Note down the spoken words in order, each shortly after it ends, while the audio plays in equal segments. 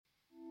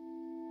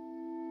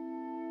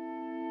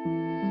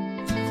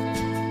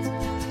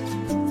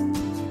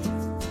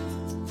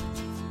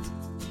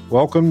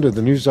Welcome to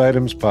the News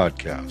Items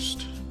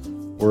Podcast.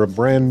 We're a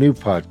brand new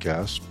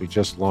podcast we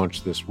just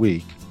launched this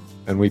week,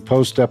 and we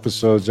post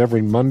episodes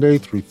every Monday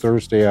through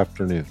Thursday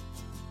afternoon.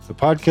 The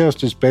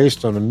podcast is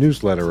based on a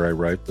newsletter I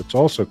write that's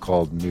also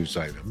called News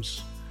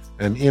Items,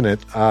 and in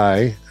it,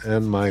 I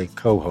and my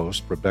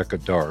co-host, Rebecca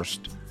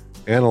Darst,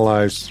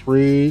 analyze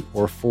 3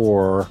 or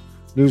 4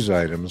 news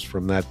items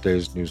from that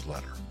day's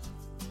newsletter.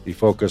 We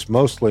focus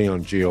mostly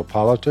on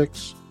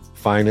geopolitics,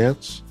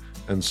 finance,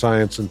 and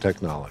science and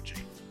technology.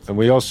 And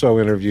we also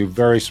interview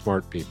very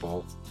smart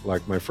people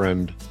like my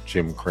friend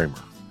Jim Cramer.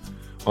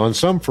 On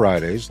some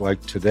Fridays, like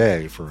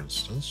today, for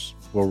instance,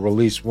 we'll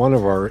release one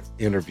of our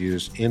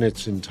interviews in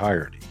its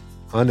entirety,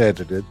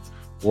 unedited,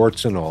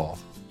 warts and all,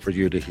 for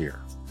you to hear.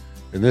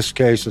 In this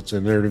case, it's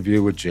an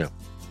interview with Jim,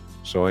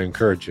 so I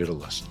encourage you to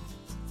listen.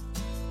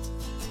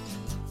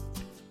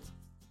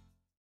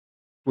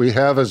 We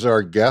have as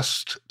our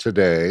guest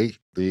today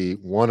the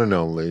one and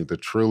only, the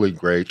truly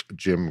great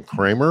Jim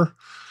Cramer,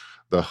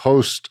 the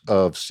host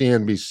of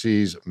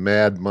CNBC's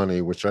Mad Money,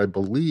 which I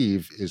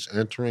believe is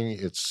entering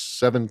its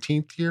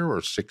 17th year or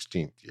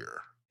 16th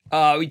year.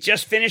 We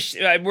just finished.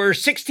 We're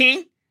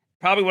 16,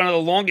 probably one of the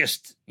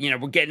longest. We're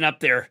getting up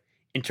there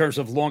in terms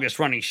of longest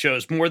running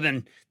shows, more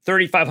than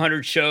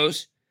 3,500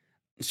 shows.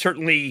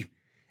 Certainly,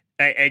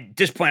 at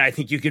this point, I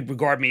think you could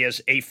regard me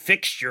as a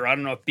fixture. I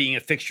don't know if being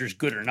a fixture is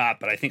good or not,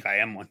 but I think I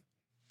am one.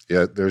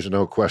 Yeah, there's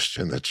no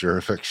question that you're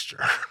a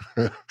fixture.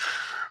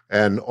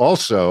 And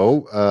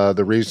also,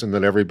 the reason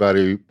that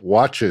everybody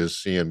watches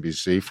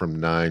CNBC from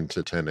 9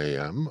 to 10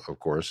 a.m., of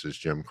course, is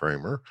Jim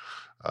Cramer,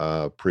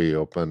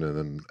 pre-open and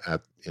then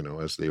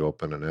as the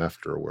open and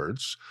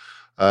afterwards.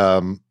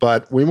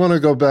 But we want to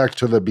go back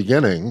to the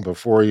beginning,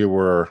 before you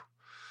were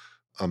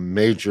a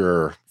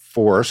major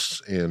force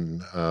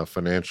in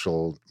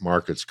financial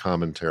markets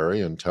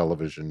commentary and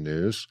television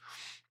news,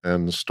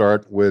 and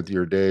start with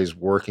your days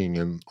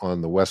working on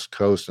the West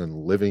Coast and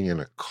living in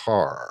a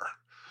car.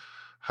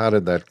 How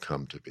did that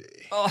come to be?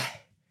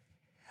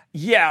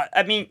 Yeah,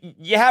 I mean,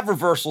 you have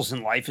reversals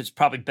in life. It's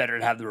probably better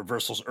to have the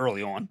reversals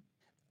early on.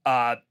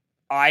 I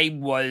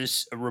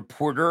was a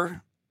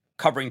reporter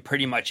covering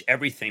pretty much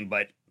everything,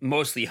 but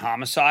mostly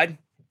homicide.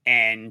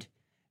 And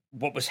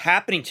what was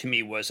happening to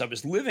me was I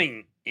was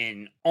living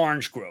in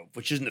Orange Grove,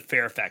 which is in the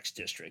Fairfax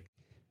district.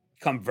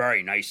 Become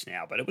very nice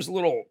now, but it was a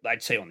little,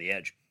 I'd say, on the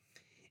edge.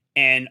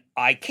 And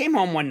I came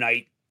home one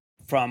night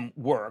from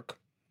work,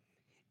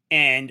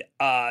 and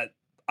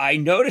I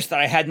noticed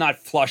that I had not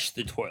flushed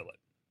the toilet.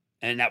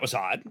 And that was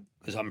odd,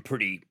 because I'm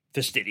pretty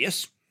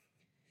fastidious.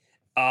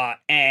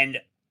 And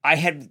I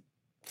had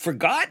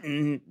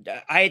forgotten,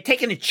 I had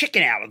taken a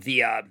chicken out of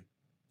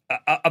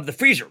the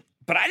freezer,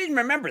 but I didn't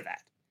remember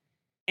that.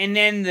 And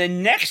then the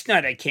next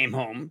night I came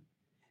home,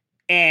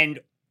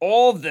 and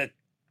all the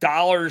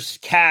dollars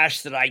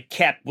cash that I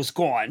kept was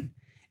gone,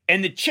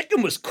 and the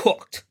chicken was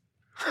cooked.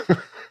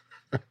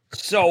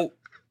 So,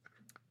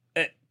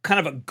 kind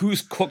of a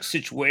goose cook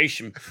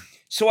situation.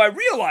 So I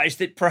realized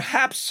that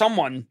perhaps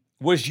someone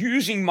was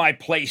using my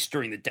place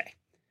during the day.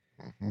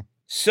 Mm-hmm.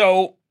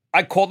 So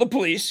I called the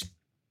police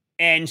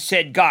and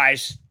said,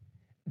 guys,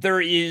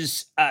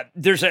 I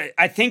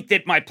think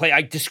that my place,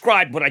 I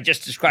described what I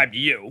just described to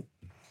you.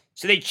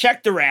 So they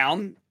checked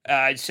around.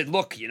 I said,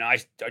 look,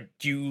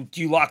 do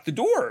you lock the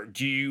door?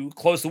 Do you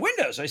close the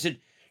windows? I said,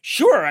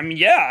 sure. I mean,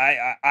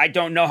 yeah, I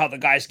don't know how the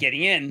guy's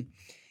getting in.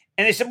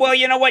 And they said, well,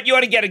 you know what? You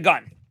ought to get a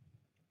gun.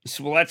 I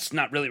said, well, that's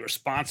not really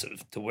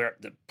responsive to where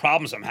the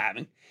problems I'm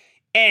having.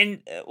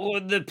 And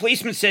the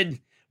policeman said,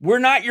 we're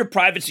not your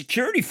private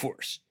security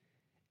force.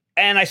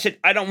 And I said,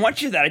 I don't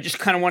want you that. I just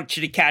kind of want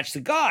you to catch the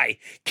guy.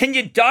 Can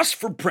you dust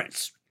for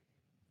prints?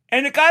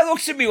 And the guy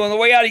looks at me on the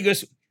way out. He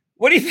goes,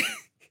 what do you think?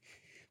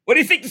 What do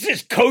you think this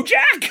is,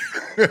 Kojak?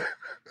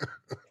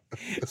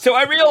 So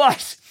I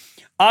realized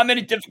I'm in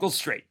a difficult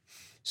strait.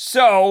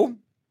 So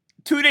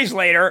 2 days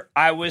later,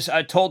 I was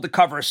told to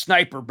cover a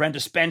sniper, Brenda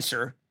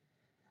Spencer,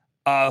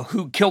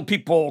 who killed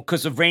people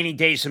because of rainy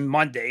days and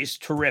Mondays,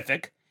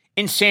 terrific,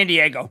 in San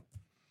Diego.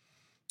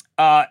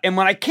 And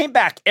when I came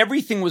back,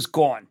 everything was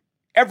gone.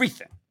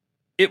 Everything.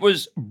 It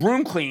was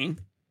broom clean.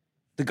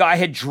 The guy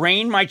had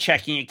drained my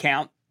checking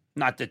account.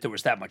 Not that there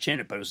was that much in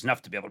it, but it was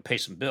enough to be able to pay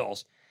some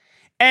bills.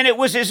 And it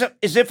was as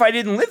if I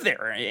didn't live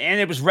there. And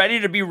it was ready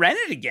to be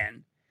rented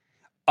again.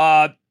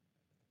 And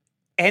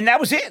that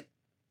was it.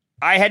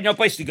 I had no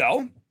place to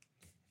go.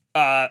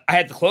 I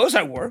had the clothes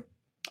I wore.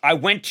 I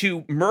went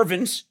to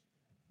Mervyn's,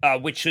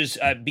 which was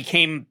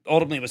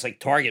ultimately was like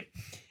Target,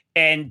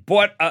 and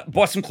bought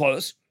some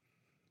clothes.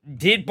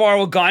 Did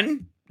borrow a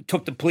gun.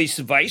 Took the police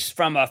advice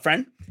from a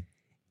friend,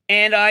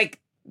 and I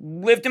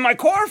lived in my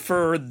car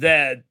for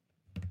the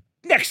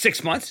next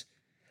 6 months.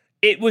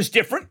 It was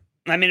different.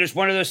 I mean, it was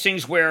one of those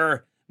things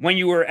where when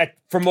you were at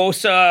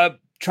Formosa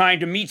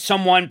trying to meet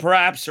someone,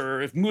 perhaps,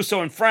 or if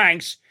Musso and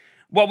Frank's,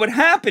 what would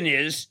happen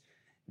is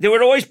there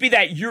would always be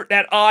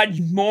that odd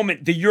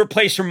moment, the your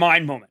place or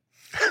mine moment.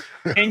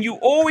 And you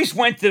always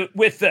went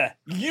with the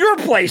your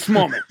place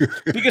moment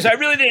because I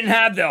really didn't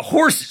have the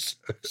horses,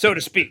 so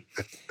to speak.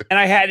 And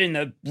I had in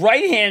the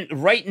right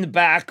in the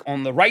back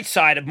on the right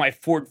side of my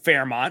Ford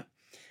Fairmont,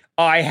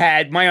 I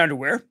had my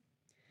underwear.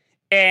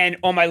 And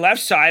on my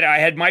left side, I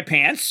had my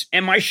pants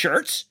and my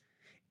shirts.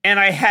 And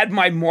I had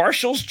my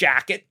Marshall's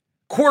jacket,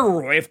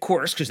 corduroy, of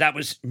course, because that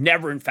was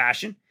never in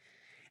fashion.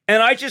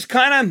 And I just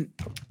kind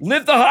of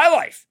lived the high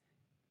life.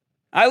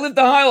 I lived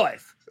the high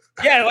life.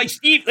 Yeah, like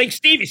Steve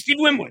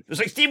Winwood. It was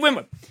like Steve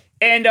Winwood.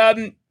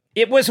 And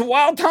it was a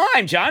wild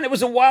time, John. It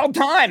was a wild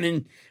time.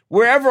 And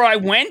wherever I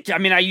went, I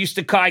mean,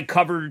 I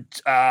covered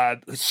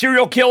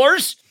serial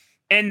killers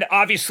and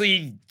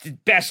obviously the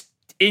best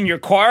in your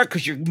car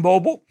because you're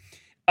mobile.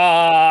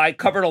 I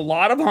covered a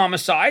lot of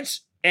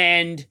homicides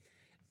and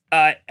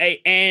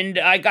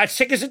I got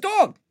sick as a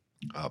dog.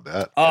 I'll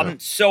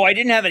bet. So I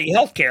didn't have any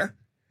health care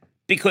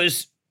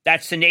because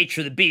that's the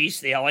nature of the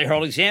beast. The LA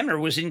Herald Examiner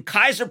was in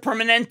Kaiser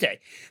Permanente.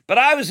 But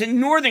I was in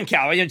Northern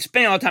California. I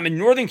spent a lot of time in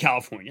Northern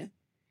California.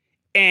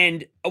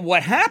 And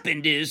what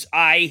happened is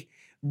I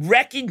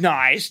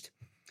recognized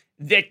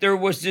that there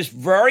was this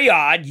very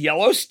odd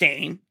yellow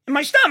stain in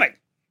my stomach.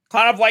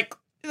 Kind of like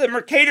the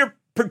Mercator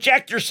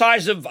projector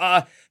size of,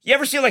 you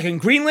ever see like in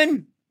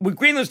Greenland? Well,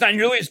 Greenland's not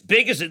nearly as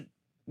big as it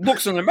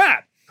looks on the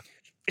map.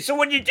 So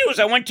what you do is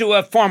I went to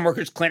a farm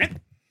workers clinic.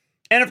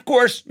 And of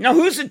course, now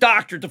who's the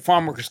doctor at the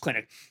farm workers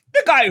clinic?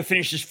 The guy who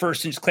finishes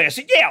first in his class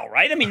at Yale,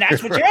 right? I mean,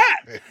 that's what you're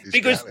at.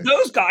 Because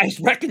those guys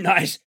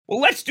recognize, well,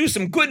 let's do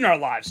some good in our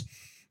lives.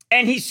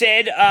 And he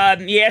said,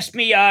 he asked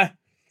me, I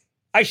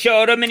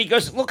showed him and he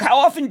goes, look, how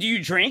often do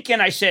you drink? And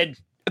I said,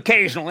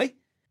 occasionally,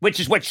 which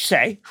is what you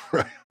say.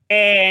 Right.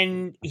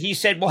 And he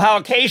said, well, how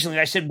occasionally?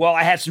 I said, well,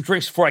 I had some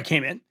drinks before I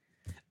came in.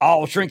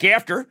 I'll drink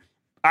after.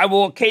 I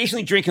will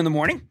occasionally drink in the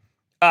morning,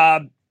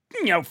 4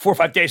 or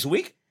 5 days a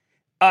week.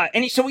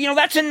 And he said, well,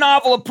 that's a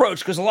novel approach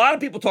because a lot of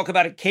people talk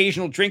about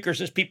occasional drinkers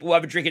as people who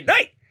have a drink at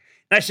night.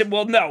 And I said,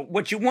 well, no,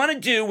 what you want to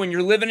do when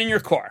you're living in your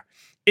car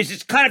is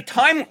it's kind of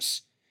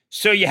timeless.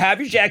 So you have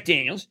your Jack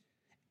Daniels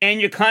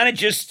and you kind of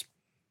just,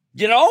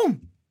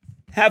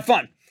 have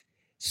fun.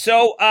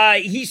 So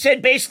he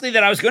said basically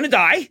that I was going to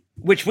die,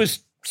 which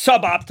was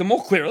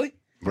suboptimal, clearly.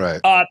 Right.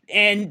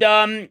 And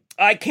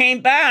I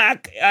came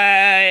back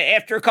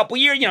after a couple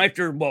years,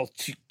 after,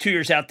 2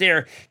 years out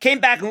there, came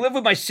back and lived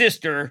with my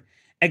sister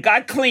and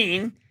got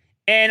clean.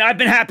 And I've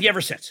been happy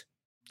ever since.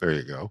 There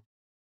you go.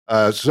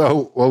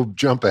 So we'll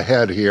jump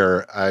ahead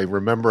here. I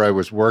remember I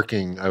was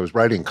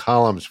writing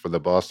columns for the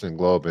Boston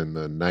Globe in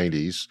the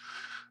 90s.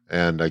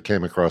 And I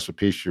came across a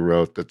piece you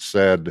wrote that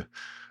said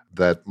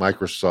that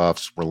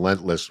Microsoft's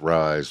relentless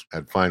rise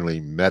had finally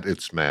met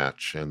its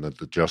match and that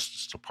the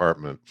Justice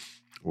Department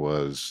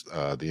was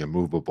the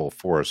immovable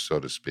force, so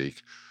to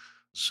speak.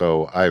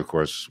 So I, of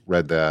course,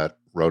 read that,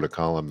 wrote a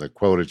column that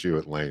quoted you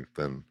at length,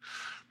 and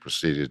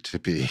proceeded to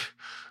be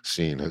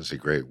seen as a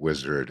great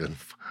wizard and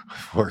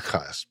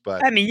forecast.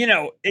 But I mean,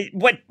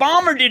 what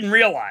Ballmer didn't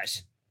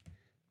realize,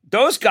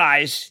 those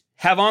guys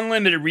have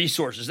unlimited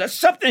resources. That's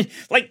something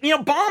like,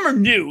 Ballmer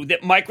knew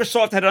that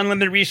Microsoft had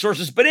unlimited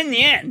resources, but in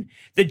the end,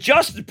 the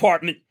Justice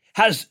Department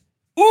has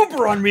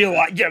uber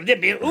unrealized,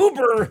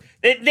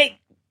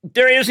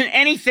 there isn't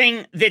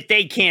anything that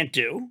they can't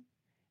do.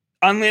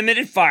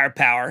 Unlimited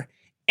firepower.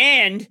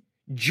 And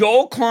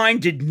Joel Klein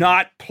did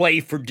not play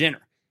for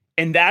dinner.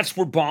 And that's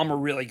where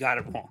Ballmer really got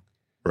it wrong.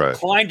 Right.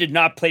 Klein did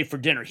not play for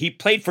dinner. He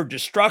played for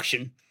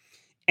destruction.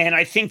 And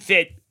I think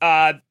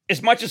that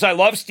as much as I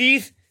love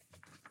Steve,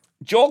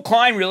 Joel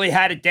Klein really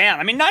had it down.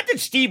 I mean, not that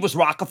Steve was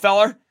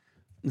Rockefeller,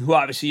 who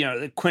obviously,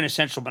 the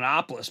quintessential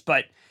monopolist,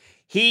 but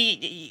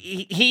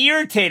he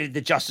irritated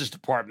the Justice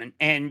Department,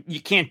 and you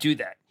can't do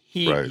that.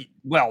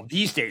 Well,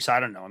 these days, I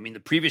don't know. I mean, the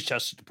previous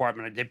Justice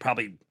Department, they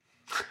probably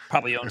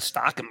owned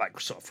stock in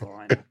Microsoft for all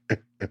I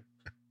know.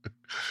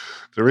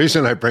 The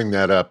reason I bring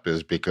that up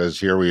is because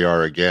here we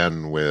are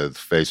again with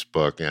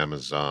Facebook,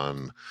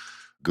 Amazon,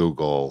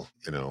 Google,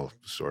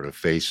 sort of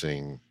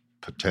facing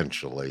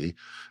potentially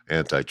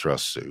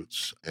antitrust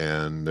suits.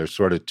 And there's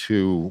sort of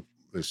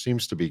there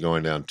seems to be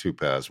going down two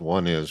paths.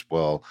 One is,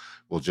 well,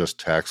 we'll just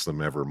tax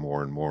them ever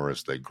more and more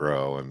as they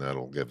grow, and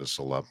that'll give us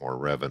a lot more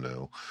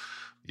revenue.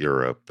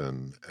 Europe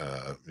and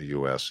the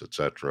U.S., et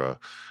cetera.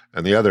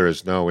 And the other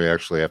is, no, we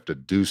actually have to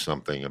do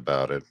something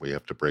about it. We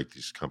have to break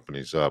these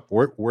companies up.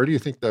 Where do you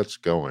think that's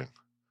going?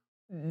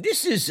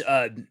 This is,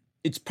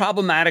 it's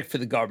problematic for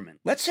the government.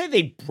 Let's say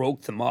they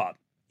broke them up.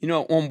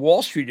 On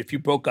Wall Street, if you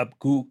broke up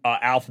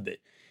Alphabet,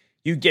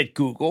 you get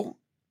Google,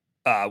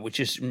 which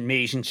is an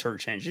amazing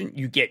search engine.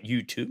 You get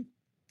YouTube.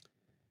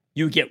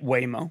 You get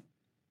Waymo.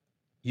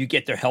 You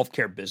get their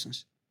healthcare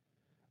business.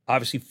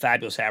 Obviously,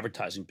 fabulous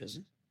advertising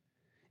business.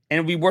 And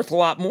it'd be worth a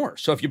lot more.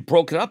 So if you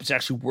broke it up, it's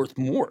actually worth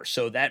more.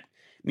 So that,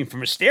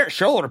 from a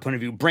shareholder point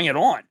of view, bring it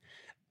on.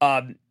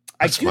 I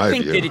do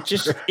think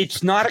that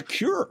it's not a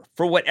cure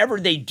for whatever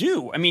they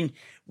do. I mean,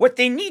 what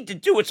they need to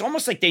do, it's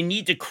almost like they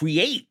need to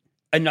create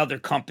another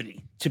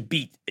company to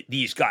beat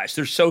these guys.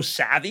 They're so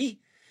savvy.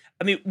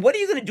 I mean, what are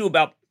you going to do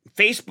about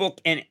Facebook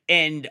and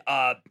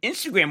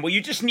Instagram. Well,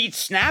 you just need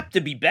Snap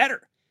to be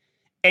better,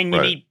 and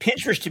you need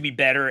Pinterest to be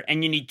better,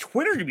 and you need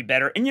Twitter to be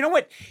better. And you know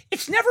what?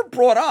 It's never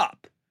brought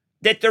up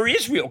that there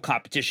is real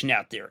competition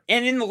out there.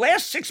 And in the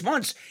last 6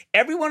 months,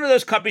 every one of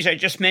those companies I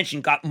just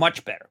mentioned got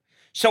much better.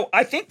 So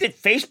I think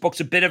that Facebook's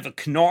a bit of a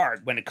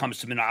canard when it comes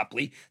to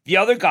monopoly. The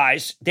other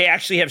guys, they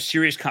actually have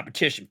serious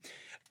competition.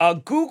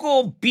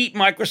 Google beat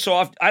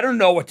Microsoft. I don't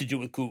know what to do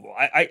with Google.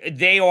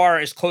 They are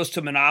as close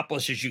to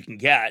monopolist as you can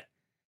get.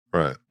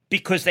 Right.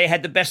 Because they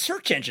had the best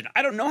search engine.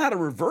 I don't know how to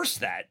reverse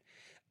that.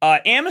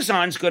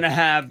 Amazon's going to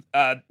have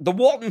the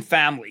Walton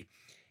family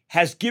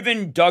has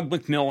given Doug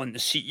McMillon, the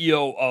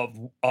CEO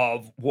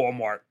of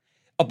Walmart,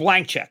 a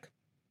blank check.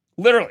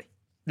 Literally.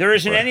 There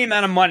isn't any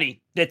amount of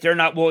money that they're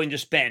not willing to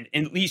spend,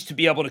 at least to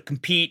be able to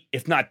compete,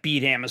 if not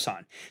beat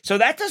Amazon. So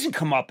that doesn't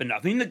come up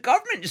enough. I mean, the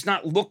government is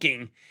not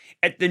looking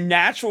at the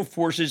natural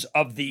forces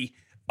of the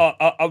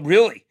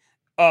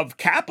of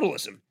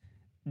capitalism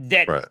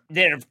that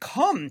have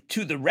come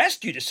to the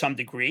rescue to some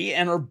degree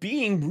and are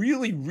being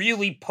really,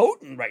 really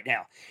potent right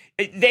now.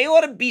 They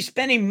ought to be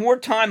spending more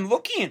time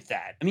looking at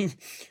that. I mean,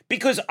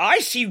 because I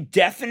see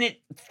definite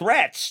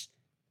threats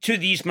to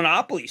these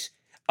monopolies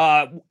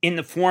in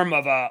the form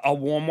of a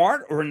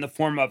Walmart, or in the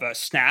form of a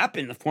Snap,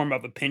 in the form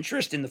of a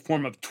Pinterest, in the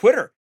form of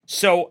Twitter.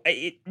 So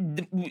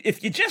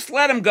if you just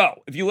let them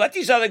go, if you let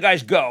these other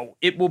guys go,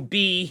 it will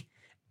be,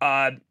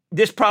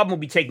 this problem will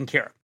be taken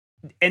care of.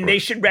 And they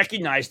should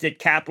recognize that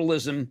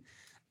capitalism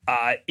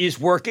is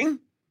working,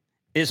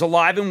 is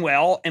alive and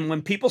well. And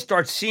when people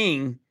start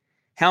seeing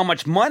how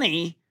much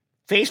money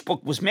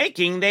Facebook was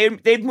making,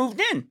 they've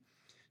moved in.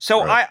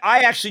 So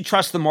I actually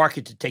trust the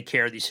market to take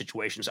care of these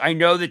situations. I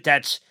know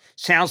that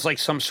sounds like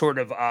some sort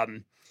of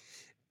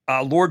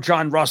Lord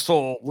John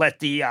Russell let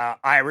the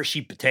Irish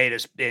eat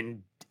potatoes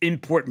and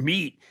import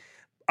meat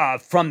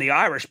from the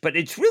Irish, but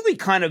it's really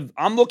kind of,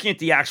 I'm looking at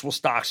the actual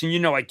stocks, and you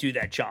know I do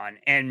that, John.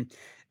 And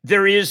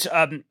there is,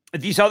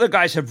 these other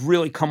guys have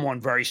really come on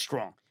very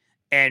strong,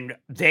 and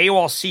they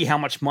all see how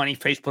much money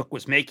Facebook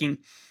was making,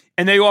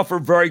 and they offer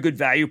very good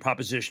value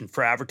proposition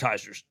for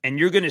advertisers. And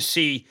you're going to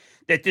see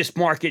that this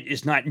market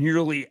is not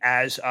nearly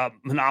as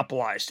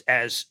monopolized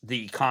as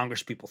the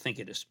Congress people think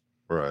it is.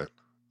 Right.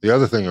 The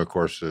other thing, of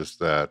course, is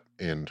that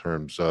in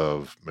terms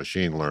of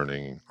machine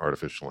learning,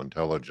 artificial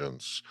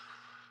intelligence,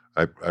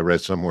 I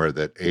read somewhere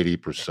that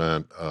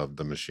 80% of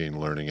the machine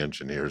learning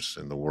engineers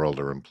in the world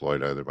are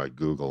employed either by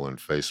Google and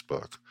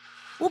Facebook.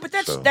 Well, but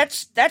that's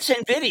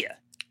NVIDIA.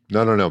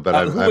 No.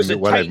 But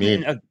what I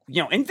mean,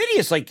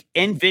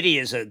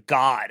 NVIDIA is a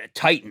god, a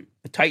titan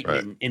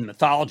in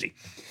mythology.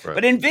 Right.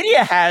 But NVIDIA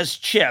has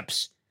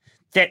chips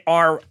that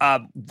are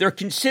they're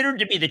considered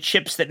to be the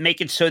chips that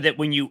make it so that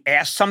when you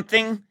ask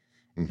something,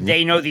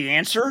 they know the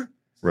answer.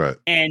 Right.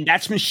 And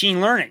that's machine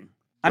learning.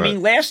 I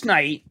mean, last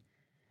night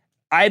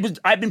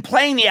I've been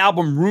playing the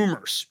album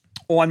Rumors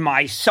on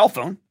my cell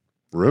phone.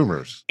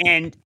 Rumors.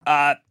 And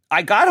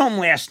I got home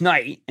last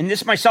night, and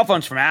my cell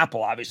phone's from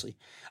Apple, obviously.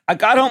 I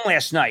got home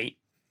last night,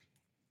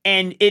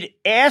 and it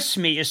asked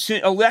me,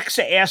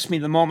 Alexa asked me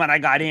the moment I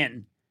got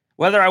in,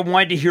 whether I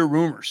wanted to hear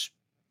Rumors.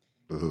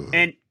 Ugh.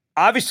 And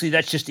obviously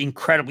that's just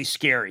incredibly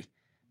scary.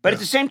 But at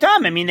the same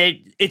time, I mean,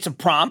 it's a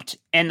prompt,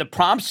 and the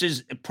prompt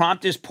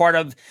is part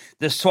of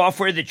the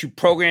software that you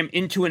program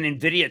into an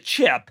NVIDIA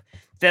chip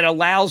that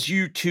allows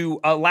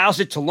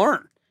it to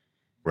learn.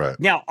 Right.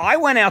 Now, I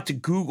went out to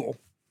Google,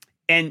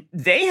 and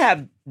they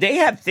have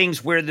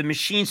things where the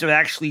machines have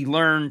actually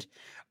learned,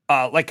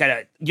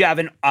 you have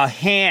a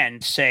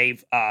hand, say,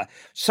 an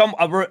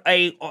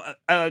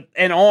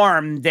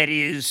arm that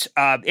is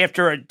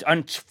after an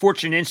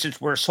unfortunate instance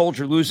where a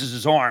soldier loses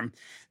his arm,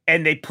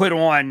 and they put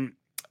on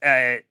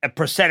a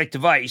prosthetic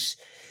device.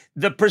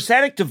 The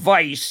prosthetic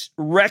device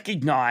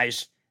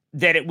recognized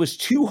that it was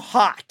too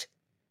hot.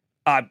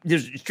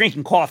 It's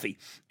drinking coffee.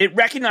 It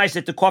recognized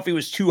that the coffee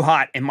was too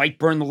hot and might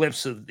burn the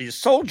lips of the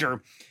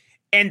soldier.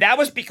 And that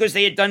was because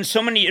they had done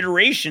so many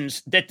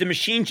iterations that the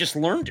machine just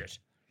learned it.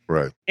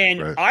 Right.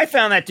 And I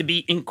found that to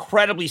be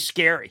incredibly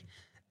scary.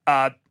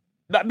 I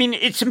mean,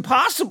 it's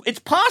impossible. It's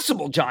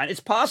possible, John. It's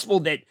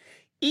possible that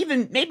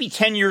even maybe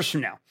 10 years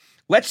from now,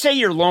 let's say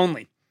you're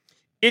lonely.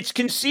 It's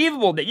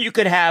conceivable that you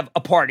could have a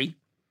party,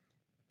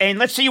 and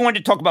let's say you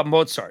wanted to talk about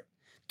Mozart.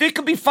 There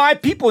could be 5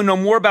 people who know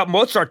more about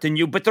Mozart than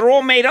you, but they're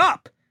all made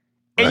up.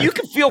 And you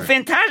can feel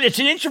fantastic. It's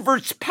an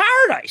introvert's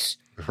paradise.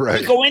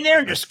 Right. You go in there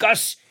and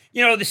discuss,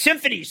 the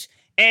symphonies.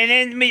 And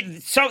then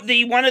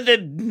one of the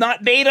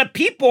not made up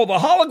people, the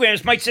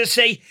holograms, might just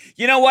say,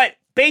 you know what?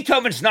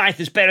 Beethoven's Ninth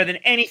is better than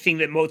anything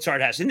that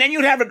Mozart has. And then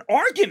you'd have an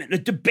argument, a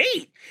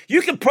debate.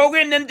 You could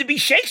program them to be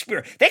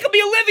Shakespeare. They could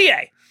be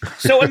Olivier.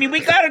 So, I mean,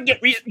 we got to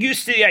get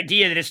used to the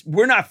idea that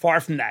we're not far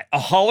from that. A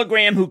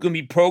hologram who can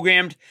be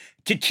programmed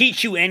to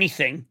teach you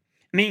anything.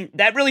 I mean,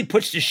 that really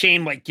puts to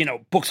shame,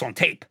 books on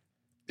tape.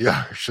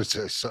 Yeah, I should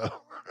say so.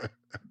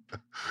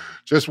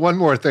 Just one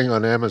more thing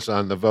on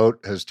Amazon. The vote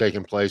has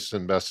taken place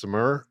in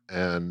Bessemer,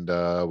 and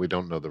we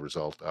don't know the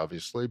result,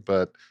 obviously.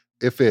 But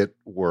if it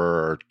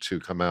were to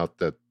come out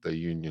that the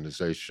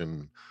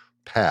unionization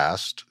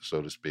past,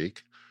 so to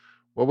speak,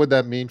 what would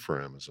that mean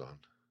for Amazon?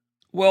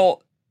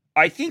 Well,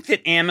 I think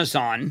that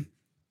Amazon,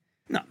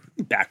 no,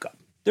 back up.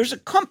 There's a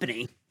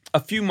company a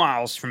few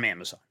miles from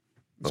Amazon.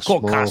 It's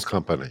called small Costco.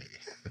 company.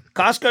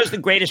 Costco is the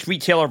greatest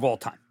retailer of all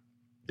time.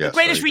 Yes, The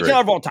greatest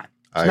retailer of all time.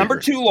 It's number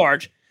agree. 2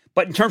 large,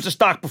 but in terms of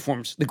stock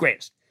performance, the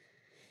greatest.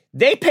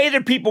 They pay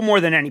their people more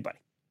than anybody.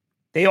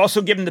 They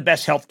also give them the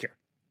best health care.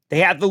 They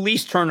have the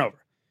least turnover.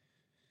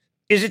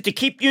 Is it to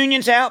keep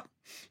unions out?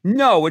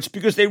 No, it's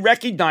because they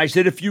recognize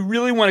that if you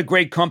really want a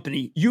great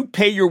company, you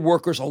pay your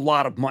workers a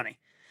lot of money.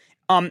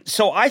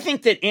 So I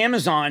think that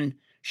Amazon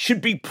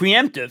should be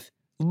preemptive.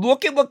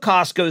 Look at what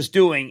Costco's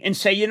doing and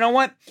say, you know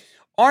what?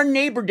 Our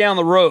neighbor down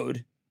the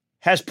road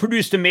has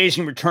produced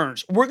amazing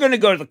returns. We're going to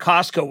go to the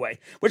Costco way,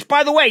 which,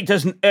 by the way,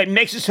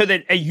 makes it so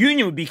that a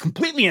union would be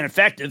completely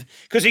ineffective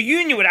because a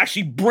union would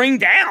actually bring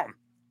down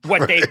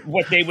what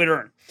they would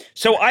earn.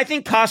 So I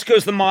think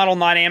Costco's the model,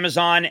 not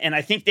Amazon, and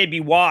I think they'd be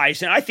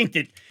wise. And I think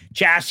that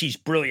Jassy's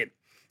brilliant.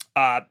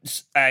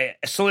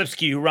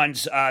 Slipsky, who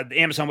runs the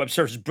Amazon Web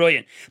Services, is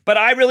brilliant. But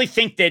I really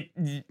think that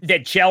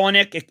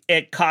Jelinek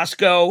at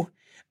Costco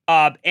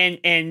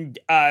and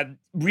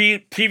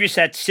previous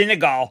at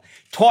Senegal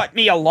taught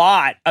me a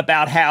lot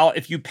about how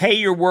if you pay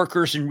your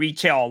workers in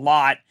retail a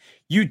lot,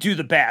 you do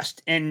the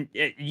best, and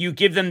you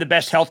give them the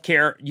best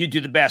healthcare, you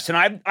do the best. And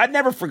I've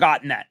never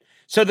forgotten that.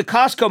 So the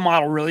Costco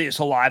model really is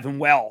alive and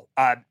well,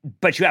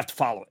 but you have to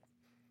follow it.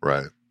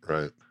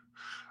 Right.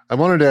 I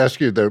wanted to ask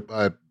you that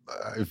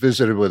I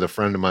visited with a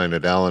friend of mine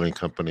at Allen &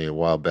 Company a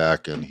while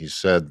back, and he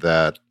said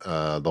that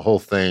the whole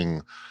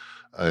thing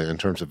in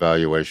terms of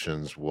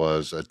valuations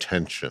was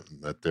attention,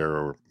 that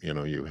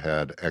you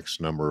had X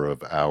number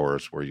of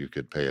hours where you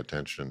could pay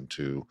attention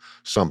to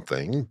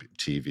something,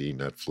 TV,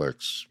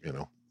 Netflix,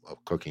 a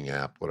cooking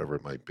app, whatever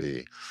it might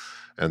be,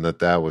 and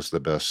that was the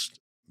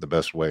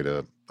best way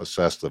to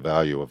assess the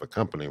value of a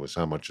company was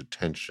how much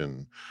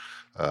attention,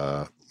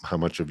 how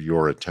much of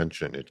your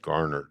attention it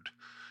garnered.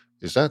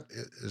 Does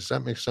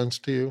that make sense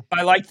to you?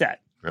 I like that.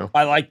 Yeah.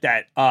 I like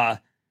that.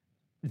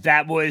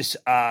 That was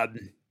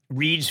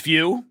Reed's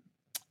view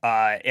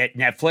at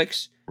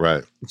Netflix.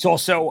 Right. It's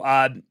also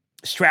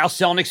Strauss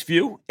Zelnick's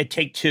view at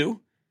Take-Two.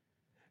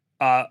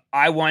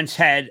 I once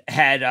had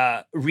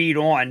Reed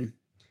on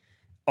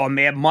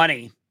Mad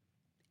Money,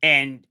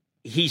 and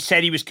he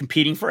said he was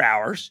competing for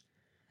hours.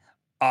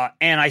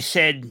 And I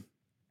said,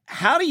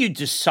 how do you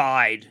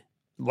decide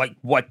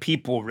what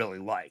people really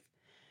like?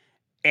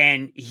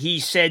 And he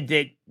said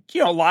that,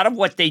 a lot of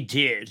what they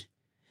did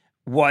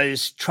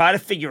was try to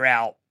figure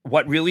out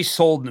what really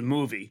sold in the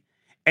movie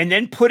and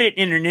then put it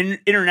in an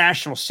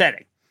international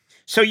setting.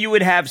 So you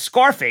would have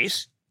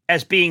Scarface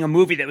as being a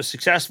movie that was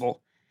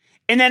successful,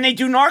 and then they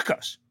do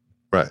Narcos,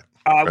 right.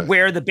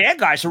 Where the bad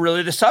guys are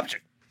really the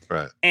subject.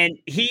 Right. And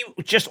he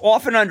just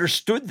often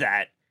understood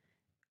that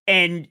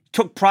and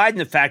took pride in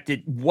the fact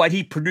that what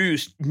he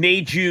produced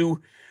made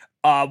you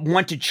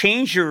want to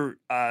change your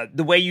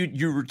the way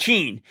your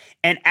routine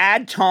and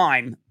add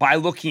time by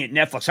looking at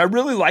Netflix. I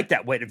really like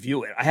that way to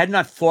view it. I had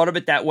not thought of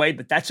it that way,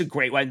 but that's a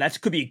great way. And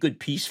that could be a good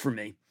piece for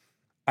me.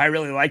 I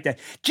really like that.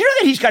 Do you know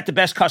that he's got the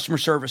best customer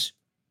service?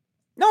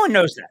 No one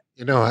knows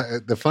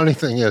that. The funny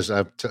thing is,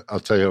 I'll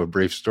tell you a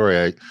brief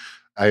story.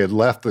 I had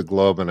left the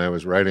Globe and I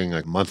was writing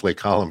a monthly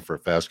column for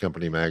Fast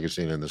Company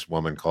magazine, and this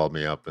woman called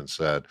me up and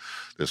said,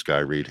 this guy,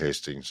 Reed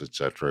Hastings, et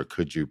cetera,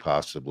 could you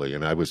possibly?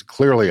 And I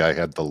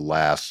had the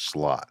last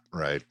slot,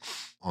 right?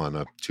 On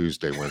a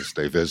Tuesday,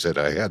 Wednesday visit.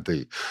 I had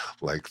the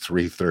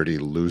 3:30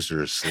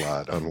 loser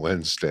slot on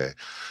Wednesday.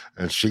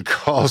 And she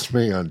calls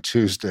me on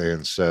Tuesday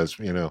and says,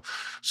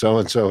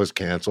 so-and-so is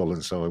canceled.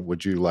 And so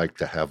would you like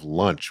to have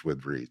lunch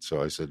with Reed?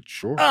 So I said,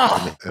 sure.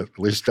 At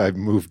least I've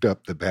moved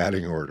up the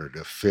batting order to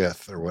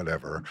 5th or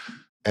whatever.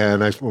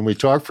 And when we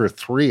talked for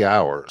 3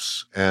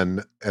 hours,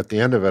 and at the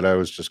end of it, I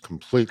was just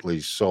completely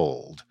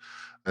sold.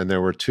 And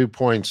there were 2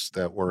 points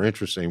that were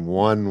interesting.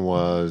 One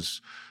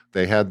was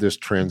they had this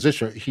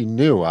transition. He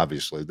knew,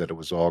 obviously, that it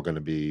was all going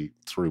to be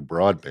through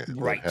broadband,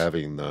 right,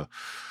 having the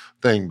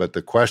thing. But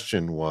the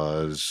question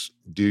was,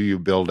 do you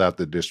build out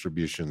the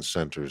distribution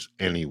centers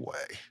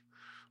anyway,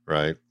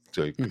 right?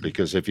 So,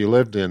 because if you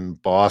lived in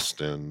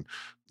Boston,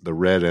 the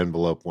red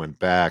envelope went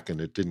back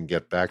and it didn't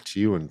get back to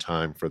you in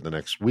time for the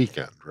next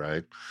weekend,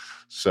 right?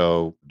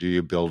 So do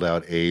you build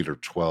out 8 or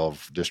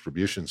 12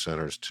 distribution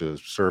centers to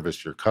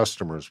service your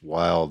customers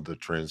while the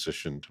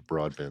transition to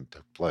broadband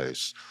took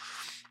place?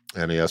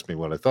 And he asked me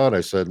what I thought.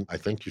 I said, I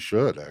think you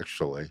should,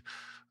 actually.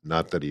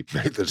 Not that he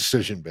made the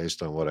decision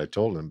based on what I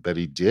told him, but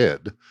he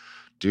did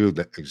do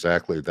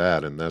exactly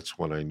that. And that's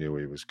when I knew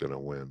he was going to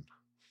win.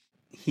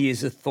 He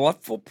is a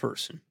thoughtful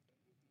person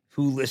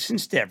who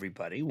listens to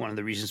everybody. One of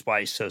the reasons why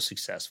he's so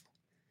successful.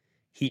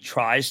 He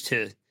tries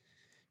to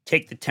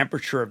take the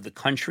temperature of the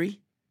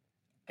country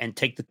and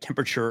take the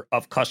temperature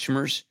of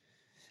customers.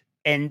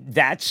 And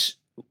that's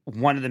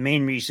one of the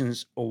main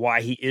reasons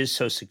why he is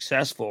so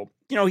successful.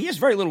 He has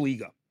very little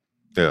ego.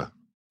 Yeah.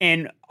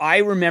 And I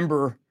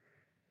remember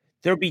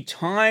there'll be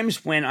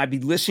times when I'd be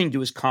listening to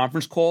his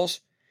conference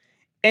calls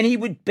And he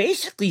would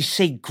basically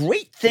say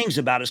great things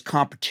about his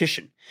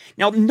competition.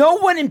 Now, no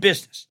one in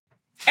business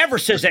ever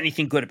says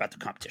anything good about the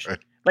competition.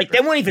 Like,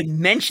 they won't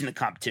even mention the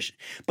competition.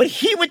 But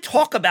he would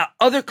talk about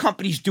other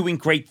companies doing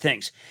great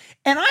things.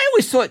 And I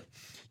always thought,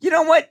 you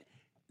know what?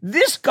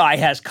 This guy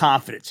has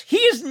confidence. He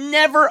is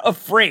never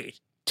afraid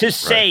to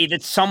say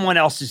that someone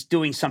else is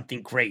doing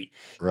something great.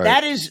 Right.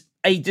 That is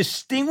a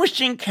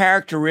distinguishing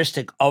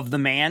characteristic of the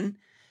man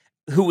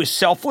who is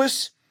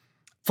selfless,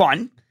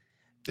 fun.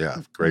 Yeah,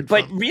 great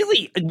but fun.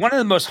 Really, one of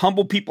the most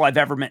humble people I've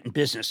ever met in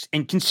business.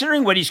 And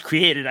considering what he's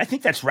created, I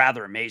think that's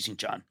rather amazing,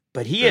 John.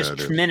 But he has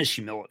tremendous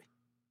humility.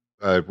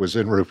 I was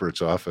in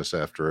Rupert's office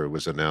after it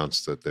was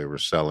announced that they were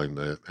selling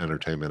the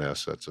entertainment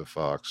assets of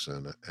Fox.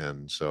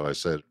 And so I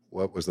said,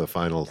 what was the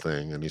final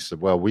thing? And he said,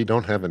 well, we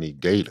don't have any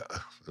data,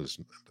 is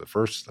the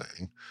first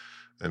thing.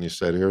 And he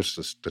said, here's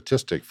the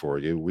statistic for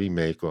you. We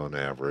make on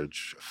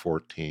average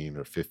 14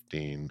 or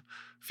 15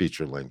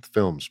 feature-length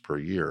films per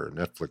year.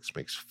 Netflix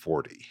makes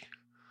 40.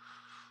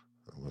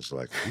 I was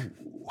like,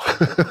 ooh,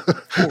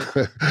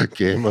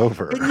 game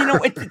over.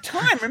 And, at the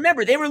time,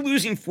 remember, they were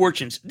losing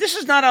fortunes. This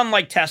is not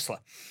unlike Tesla.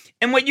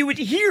 And what you would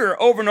hear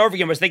over and over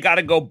again was they got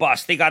to go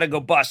bust. They got to go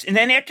bust. And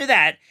then after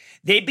that,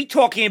 they'd be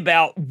talking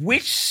about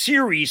which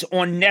series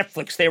on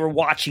Netflix they were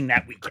watching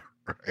that weekend.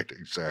 Right,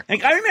 exactly.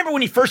 Like, I remember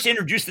when he first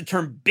introduced the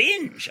term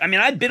binge. I mean,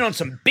 I've been on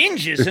some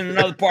binges in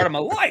another part of my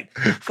life.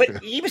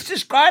 But he was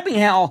describing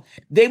how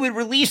they would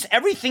release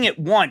everything at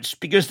once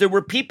because there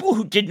were people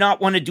who did not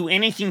want to do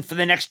anything for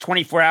the next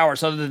 24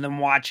 hours other than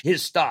watch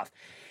his stuff.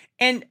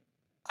 And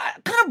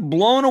I'm kind of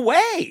blown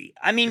away.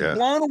 I mean,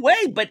 blown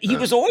away. But he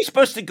was always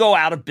supposed to go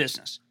out of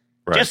business,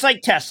 just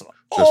like Tesla.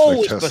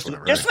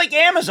 Just like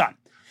Amazon.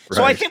 Right.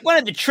 So I think one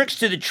of the tricks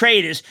to the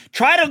trade is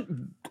try to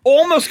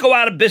almost go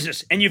out of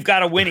business and you've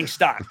got a winning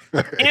stock.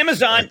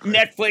 Amazon,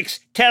 Netflix,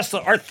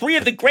 Tesla are three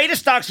of the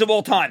greatest stocks of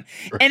all time.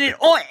 Right. And at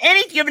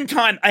any given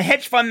time, a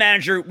hedge fund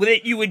manager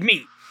that you would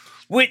meet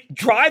would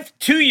drive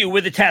to you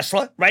with a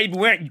Tesla, right?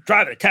 You'd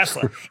drive a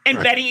Tesla and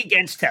betting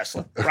against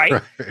Tesla,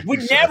 right?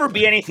 Would never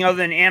be anything other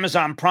than an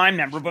Amazon Prime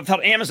member, but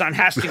felt Amazon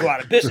has to go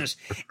out of business.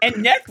 And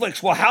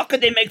Netflix, well, how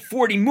could they make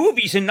 40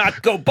 movies and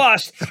not go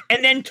bust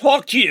and then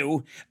talk to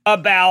you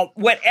about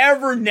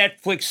whatever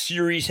Netflix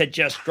series had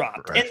just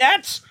dropped? Right. And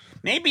that's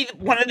maybe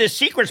one of the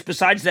secrets,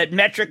 besides that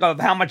metric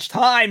of how much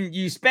time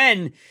you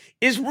spend,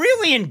 is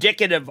really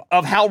indicative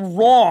of how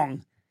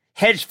wrong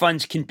hedge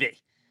funds can be.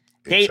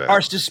 They are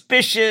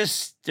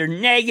suspicious. They're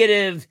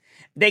negative.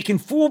 They can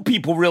fool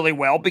people really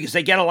well because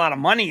they get a lot of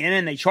money in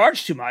and they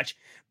charge too much.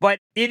 But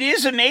it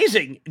is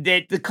amazing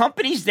that the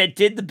companies that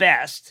did the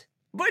best,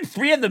 but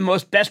three of the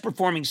most best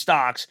performing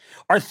stocks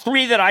are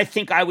three that I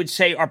think I would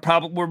say are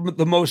probably were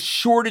the most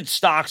shorted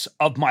stocks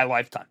of my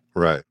lifetime.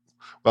 Right.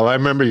 Well, I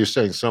remember you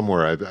saying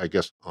somewhere, I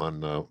guess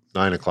on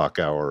 9 o'clock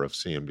hour of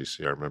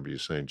CNBC, I remember you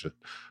saying,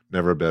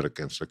 never bet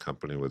against a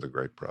company with a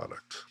great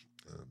product.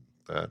 And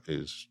that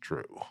is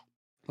true.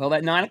 Well,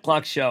 that 9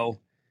 o'clock show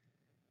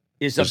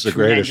is the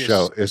greatest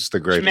show. It's the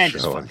greatest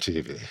show on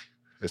TV.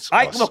 It's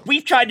awesome. Look,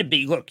 we've tried to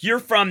be. Look, you're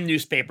from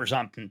newspapers.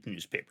 I'm from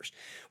newspapers.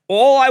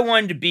 All I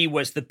wanted to be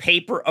was the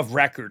paper of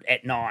record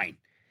at 9.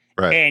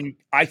 Right. And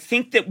I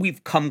think that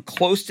we've come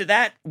close to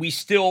that. We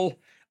still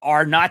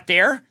are not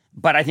there,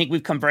 but I think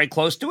we've come very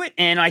close to it.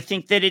 And I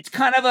think that it's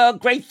kind of a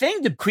great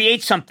thing to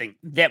create something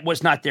that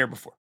was not there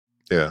before.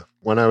 Yeah.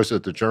 When I was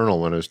at the Journal,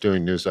 when I was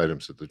doing news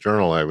items at the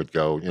Journal, I would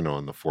go,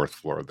 on the fourth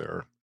floor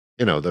there.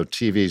 The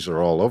TVs are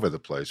all over the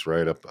place,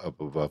 right up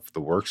above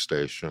the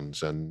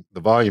workstations, and the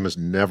volume is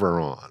never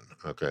on,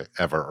 okay,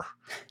 ever,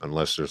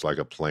 unless there's like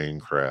a plane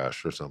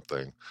crash or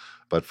something.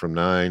 But from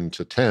 9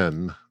 to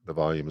 10, the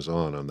volume is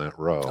on that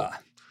row,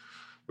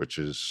 which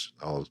is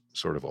all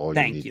you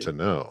need to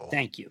know.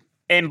 Thank you.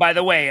 And by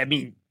the way, I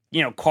mean,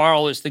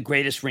 Carl is the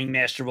greatest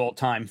ringmaster of all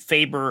time.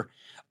 Faber,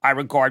 I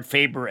regard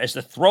Faber as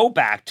the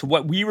throwback to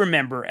what we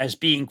remember as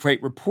being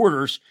great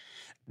reporters.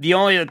 The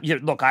only,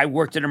 look, I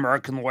worked at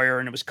American Lawyer,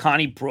 and it was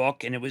Connie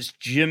Brook, and it was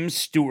Jim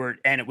Stewart,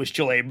 and it was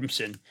Jill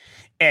Abramson.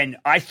 And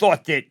I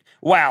thought that,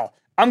 wow,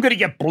 I'm going to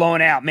get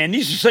blown out, man.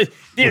 These are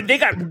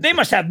they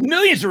must have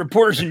millions of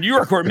reporters in New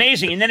York who are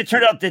amazing. And then it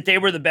turned out that they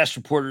were the best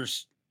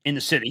reporters in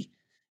the city,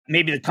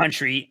 maybe the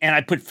country. And I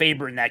put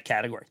Faber in that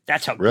category.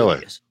 That's how good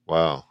he is.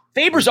 Wow.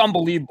 Faber's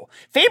unbelievable.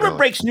 Faber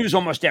breaks news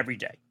almost every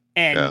day.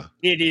 And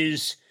it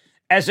is,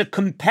 as a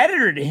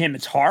competitor to him,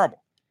 it's horrible.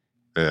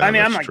 Yeah, I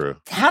mean, I'm like, true.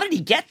 How did he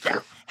get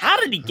that? How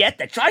did he get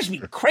that? Drives me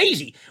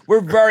crazy.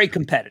 We're very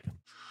competitive.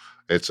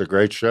 It's a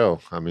great show.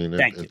 I mean,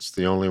 it's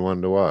the only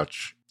one to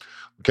watch.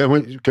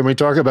 Can we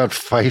talk about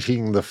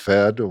fighting the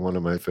Fed? One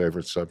of my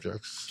favorite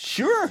subjects.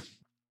 Sure.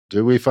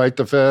 Do we fight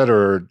the Fed,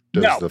 or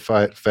does the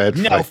Fed fight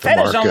the markets? No, Fed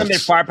has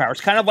unlimited firepower. It's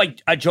kind of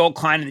like Joel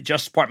Klein in the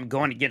Justice Department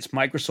going against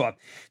Microsoft.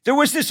 There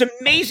was this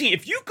amazing,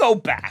 if you go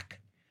back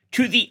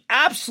to the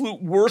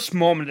absolute worst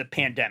moment of the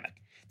pandemic,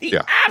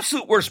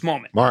 absolute worst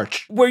moment.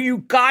 March. Where you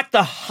got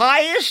the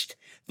highest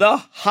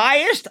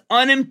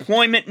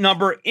unemployment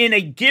number in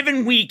a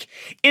given week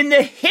in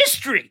the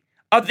history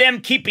of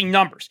them keeping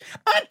numbers.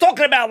 I'm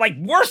talking about like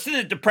worse than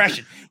the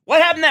Depression.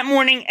 What happened that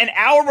morning, an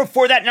hour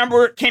before that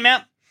number came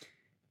out?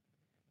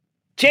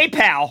 Jay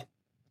Powell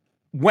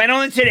went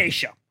on the Today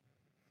Show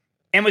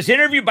and was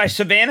interviewed by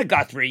Savannah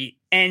Guthrie.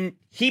 And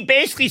he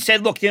basically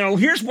said, look,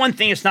 here's one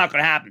thing that's not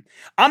going to happen.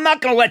 I'm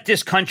not going to let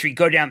this country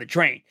go down the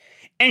drain.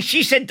 And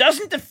she said,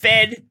 doesn't the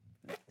Fed,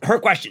 her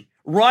question,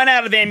 run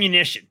out of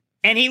ammunition?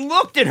 And he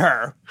looked at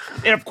her,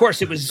 and of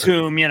course it was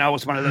Zoom, it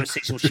was one of those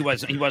things. He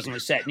wasn't on the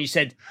set. And he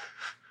said,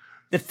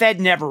 the Fed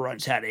never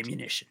runs out of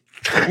ammunition.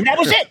 And that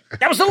was it.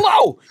 That was the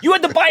low. You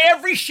had to buy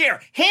every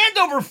share, hand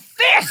over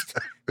fist,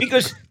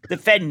 because the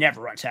Fed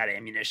never runs out of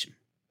ammunition.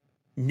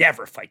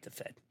 Never fight the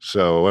Fed.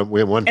 So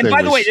one thing. And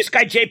by the way, this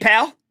guy, Jay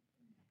Powell,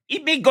 he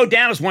may go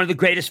down as one of the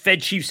greatest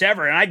Fed chiefs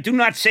ever. And I do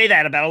not say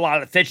that about a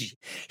lot of the Fed chiefs.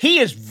 He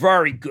is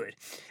very good.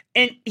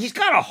 And he's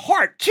got a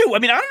heart, too. I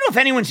mean, I don't know if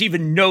anyone's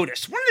even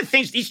noticed. One of the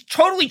things, he's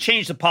totally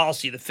changed the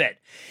policy of the Fed.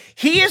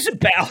 He is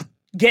about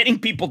getting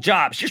people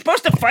jobs. You're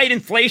supposed to fight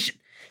inflation.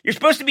 You're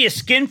supposed to be a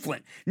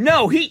skinflint.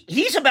 No,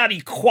 he's about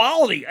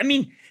equality. I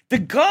mean, the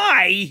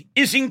guy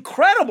is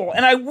incredible.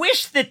 And I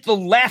wish that the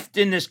left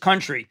in this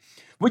country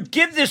would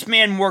give this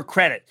man more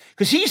credit,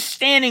 because he's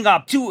standing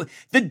up to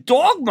the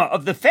dogma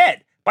of the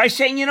Fed by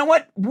saying, you know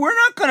what, we're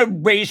not going to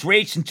raise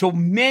rates until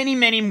many,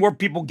 many more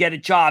people get a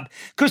job,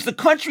 because the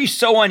country's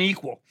so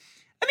unequal.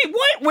 I mean,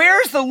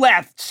 where's the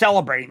left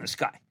celebrating this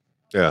guy?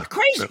 Yeah. It's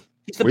crazy.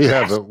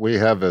 We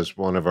have as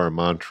one of our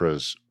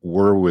mantras,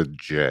 we're with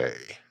Jay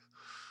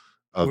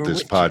of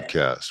this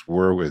podcast.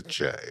 We're with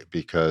Jay,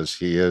 because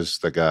he is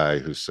the guy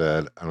who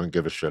said, I don't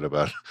give a shit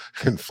about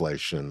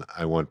inflation.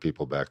 I want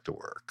people back to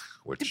work.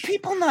 Do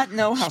people not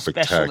know how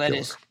special that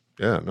is?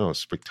 Yeah, no, it's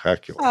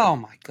spectacular. Oh,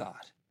 my God.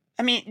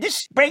 I mean,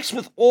 this breaks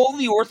with all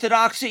the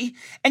orthodoxy,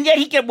 and yet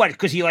he get what?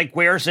 Because he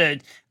wears a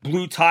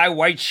blue tie,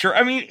 white shirt.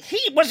 I mean,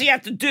 what does he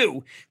have to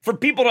do for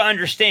people to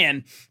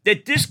understand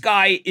that this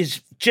guy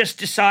is just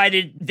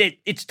decided that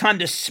it's time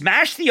to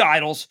smash the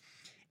idols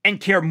and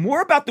care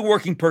more about the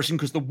working person,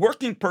 because the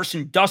working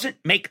person doesn't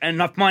make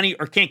enough money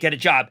or can't get a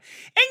job.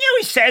 And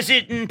he says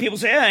it, and people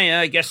say, oh, yeah,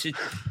 I guess it's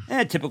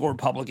typical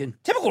Republican.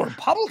 Typical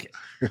Republican.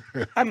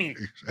 I mean,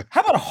 how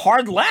about a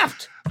hard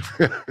left?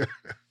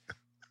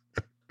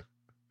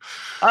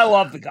 I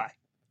love the guy.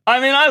 I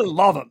mean, I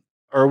love him.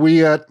 Are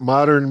we at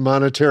modern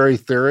monetary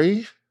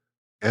theory?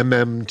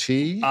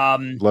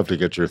 MMT? Love to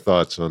get your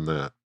thoughts on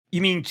that.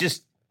 You mean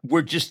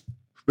we're just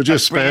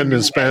spend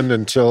and spend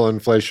until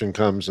inflation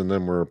comes, and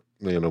then we'll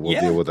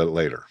deal with it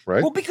later,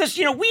 right? Well, because,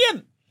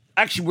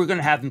 we're going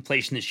to have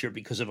inflation this year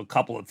because of a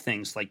couple of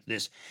things like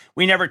this.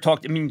 We never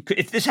talked. I mean,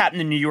 if this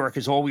happened in New York,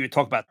 is all we would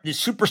talk about.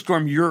 This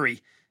superstorm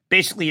Uri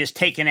basically has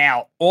taken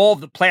out all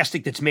of the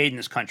plastic that's made in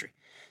this country.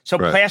 So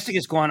plastic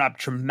has gone up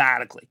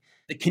dramatically.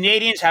 The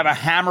Canadians have a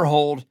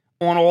hammerhold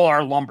on all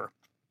our lumber.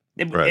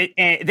 And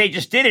they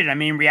just did it,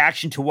 in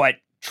reaction to what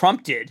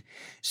Trump did.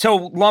 So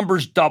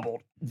lumber's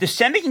doubled. The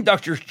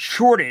semiconductor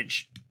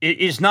shortage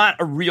is not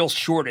a real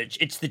shortage.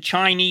 It's the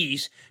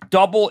Chinese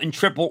double and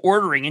triple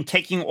ordering and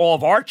taking all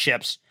of our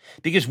chips,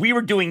 because we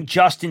were doing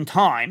just in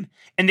time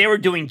and they were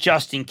doing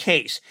just in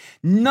case.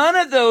 None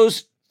of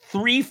those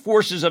three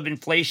forces of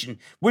inflation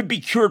would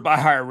be cured by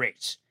higher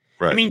rates.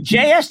 Right.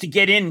 Jay has to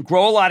get in and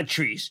grow a lot of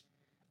trees,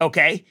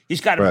 okay?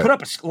 He's got to put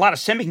up a lot of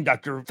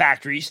semiconductor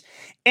factories,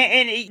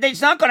 and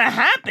it's not going to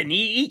happen.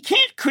 He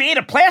can't create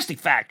a plastic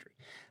factory.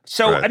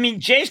 So,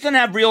 Jay's going to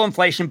have real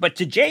inflation, but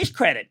to Jay's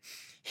credit,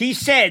 he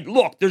said,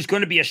 look, there's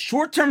going to be a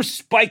short-term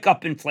spike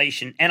up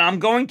inflation, and I'm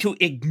going to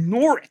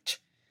ignore it,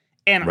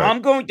 and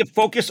I'm going to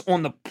focus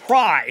on the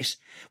prize,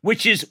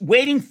 which is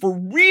waiting for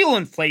real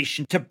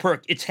inflation to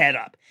perk its head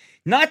up.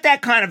 Not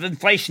that kind of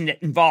inflation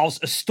that involves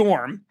a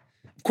storm.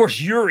 Of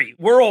course, Uri.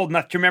 We're old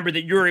enough to remember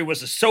that Uri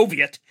was a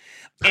Soviet,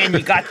 and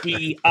you got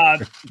the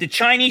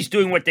Chinese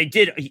doing what they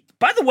did.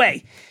 By the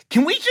way,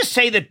 can we just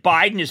say that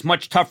Biden is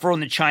much tougher on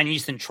the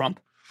Chinese than Trump?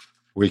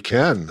 We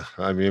can.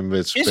 Isn't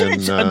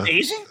it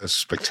amazing?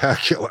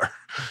 Spectacular,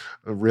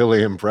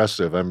 really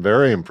impressive. I'm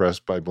very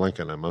impressed by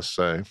Blinken, I must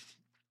say.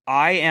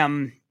 I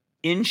am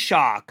in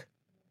shock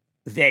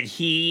that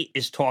he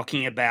is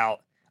talking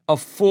about a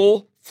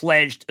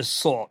full-fledged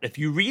assault. If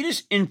you read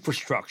his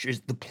infrastructure,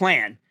 the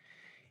plan.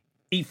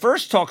 He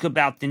first talked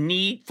about the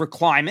need for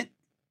climate.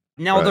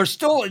 Now they're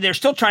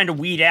still trying to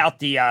weed out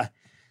the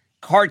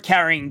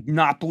card-carrying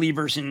not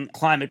believers in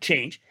climate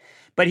change,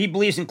 but he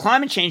believes in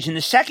climate change. And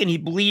the second, he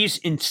believes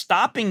in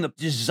stopping the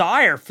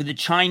desire for the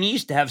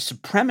Chinese to have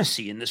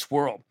supremacy in this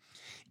world.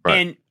 Right.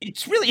 And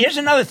it's really, here's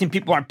another thing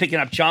people aren't picking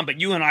up, John,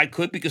 but you and I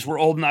could, because we're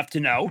old enough to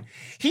know.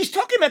 He's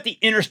talking about the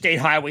interstate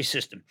highway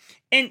system.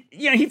 And,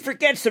 he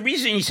forgets the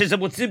reason. He says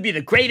that it's going to be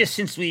the greatest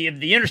since we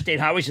have the interstate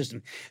highway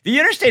system. The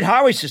interstate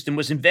highway system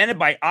was invented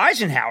by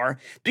Eisenhower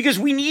because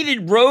we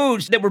needed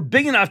roads that were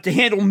big enough to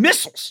handle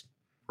missiles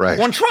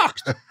on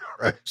trucks.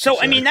 Right. So,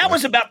 that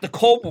was about the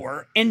Cold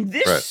War. And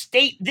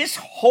this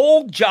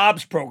whole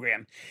jobs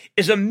program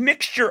is a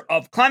mixture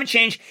of climate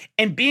change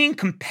and being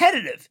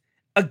competitive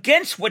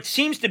against what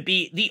seems to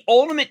be the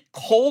ultimate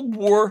Cold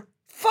War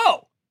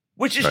foe,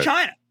 which is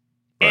China.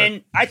 Right.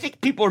 And I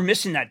think people are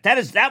missing that.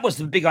 That was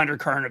the big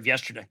undercurrent of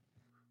yesterday.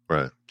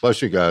 Right.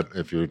 Plus,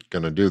 if you're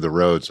going to do the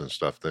roads and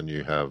stuff, then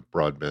you have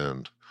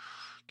broadband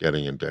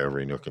getting into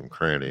every nook and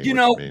cranny. You which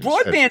know, means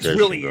broadband's education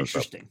really goes up.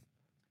 interesting.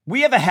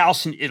 We have a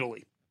house in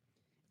Italy,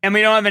 and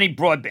we don't have any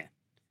broadband.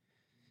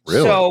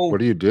 Really? So, what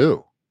do you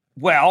do?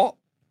 well,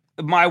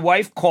 my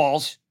wife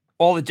calls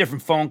all the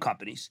different phone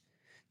companies.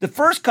 The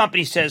first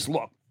company says,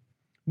 look,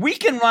 we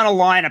can run a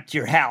line up to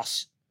your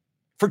house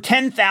for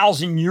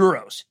 10,000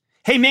 euros.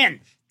 Hey,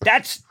 man,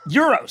 that's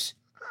euros.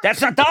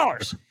 That's not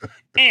dollars.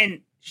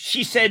 And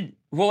she said,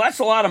 well, that's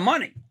a lot of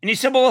money. And he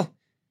said, well,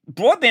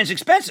 broadband's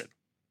expensive.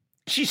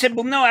 She said,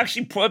 well, no,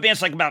 actually,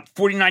 broadband's like about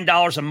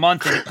 $49 a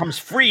month, and it comes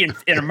free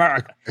in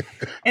America.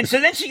 And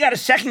so then she got a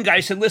second guy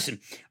who said, listen,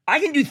 I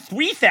can do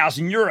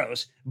 3,000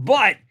 euros,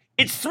 but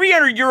it's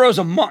 300 euros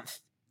a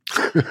month.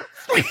 300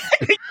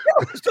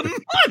 euros a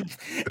month.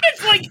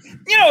 It's like,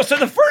 so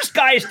the first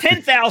guy is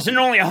 10,000 and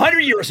only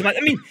 100 euros a month.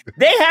 I mean,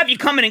 they have you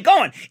coming and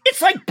going.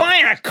 It's like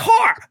buying a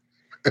car.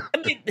 I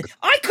mean,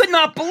 I could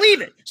not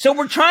believe it. So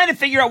we're trying to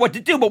figure out what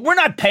to do, but we're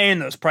not paying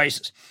those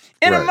prices.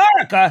 In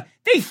America,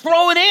 they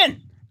throw it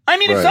in. I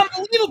mean, it's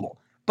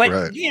unbelievable.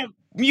 But,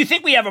 you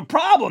think we have a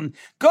problem,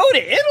 go to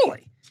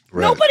Italy.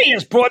 Right. Nobody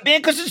has broadband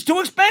because it's too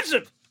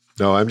expensive.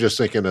 No, I'm just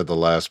thinking of the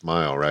last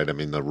mile, right? I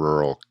mean, the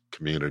rural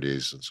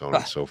communities and so on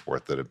and so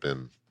forth that have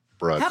been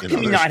brought. How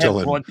can you not have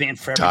broadband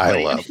for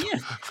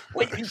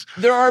everybody?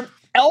 There are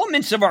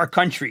elements of our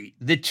country,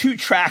 the two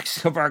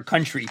tracks of our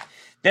country,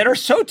 that are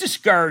so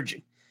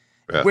discouraging,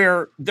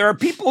 where there are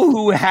people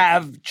who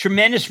have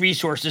tremendous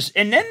resources,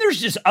 and then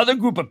there's this other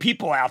group of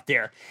people out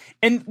there,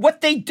 and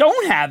what they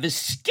don't have is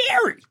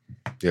scary.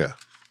 Yeah,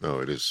 no,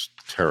 it is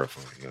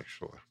terrifying,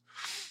 actually.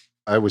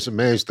 I was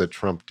amazed that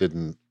Trump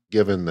didn't,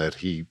 given that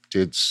he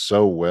did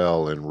so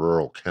well in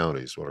rural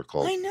counties, what are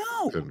called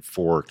in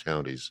 4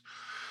 counties,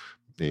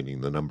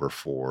 meaning the number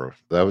 4.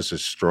 That was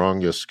his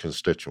strongest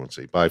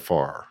constituency by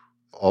far.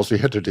 All he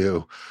had to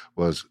do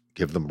was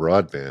give them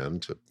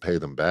broadband to pay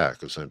them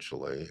back,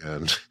 essentially.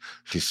 And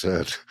he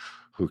said,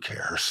 who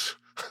cares?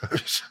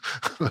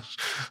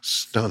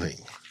 Stunning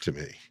to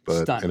me.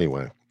 But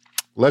anyway,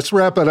 let's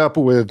wrap it up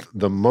with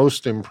the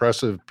most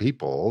impressive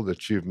people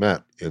that you've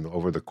met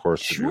over the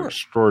course of your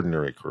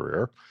extraordinary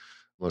career.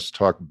 Let's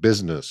talk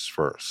business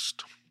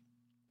first.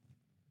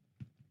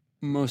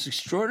 Most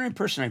extraordinary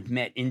person I've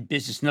met in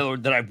business. In other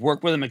words, that I've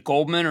worked with him at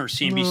Goldman or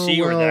CNBC,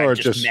 or that I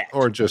just met.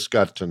 Or just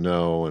got to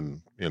know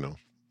and,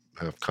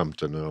 have come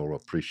to know,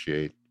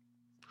 appreciate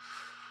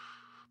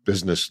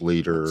business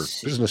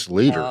leaders.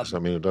 I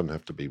mean, it doesn't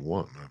have to be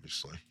one,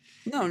 obviously.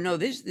 No,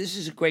 this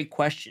is a great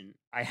question.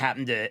 I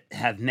happen to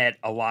have met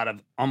a lot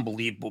of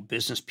unbelievable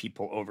business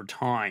people over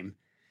time.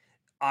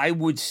 I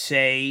would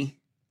say,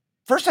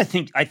 first, I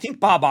think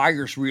Bob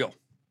Iger's real.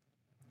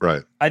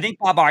 Right. I think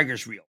Bob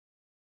Iger's real.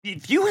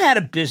 If you had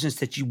a business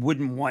that you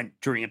wouldn't want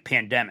during a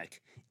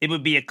pandemic, it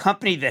would be a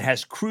company that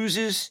has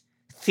cruises,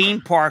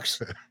 theme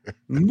parks,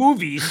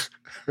 movies,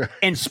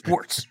 and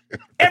sports.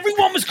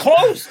 Everyone was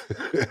closed,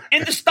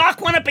 and the stock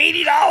went up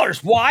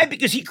 $80. Why?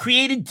 Because he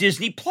created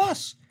Disney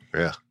Plus.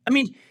 Yeah. I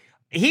mean,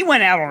 he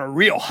went out on a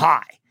real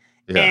high,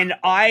 and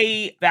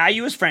I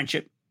value his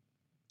friendship.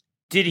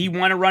 Did he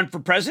want to run for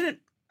president?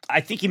 I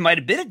think he might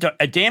have been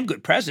a damn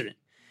good president.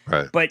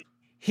 Right. But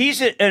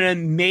he's an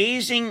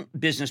amazing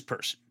business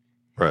person.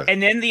 Right.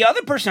 And then the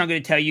other person I'm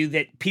going to tell you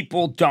that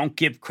people don't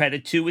give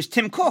credit to is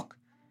Tim Cook.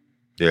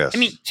 Yes. I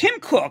mean, Tim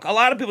Cook, a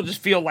lot of people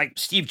just feel like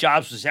Steve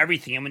Jobs was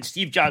everything. And when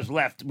Steve Jobs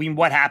left, I mean,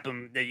 what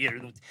happened?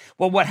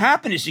 Well, what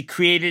happened is he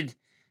created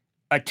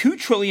a $2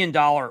 trillion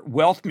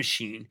wealth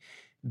machine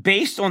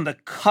based on the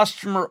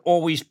customer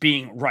always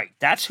being right.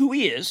 That's who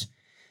he is.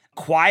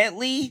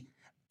 Quietly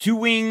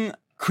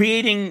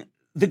creating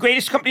the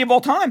greatest company of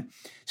all time,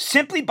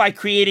 simply by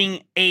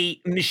creating a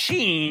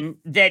machine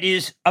that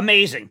is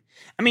amazing.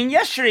 I mean,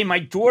 yesterday, my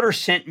daughter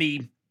sent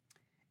me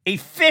a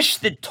fish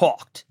that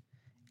talked,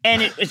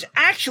 and it was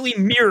actually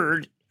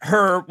mirrored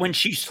her when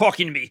she's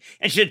talking to me.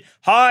 And she said,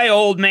 "Hi,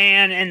 old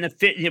man," and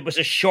it was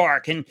a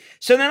shark. And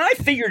so then I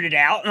figured it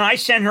out, and I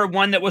sent her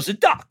one that was a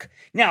duck.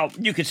 Now,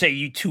 you could say,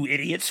 you two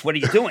idiots, what are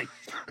you doing?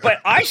 But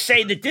I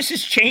say that this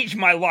has changed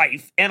my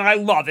life, and I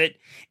love it.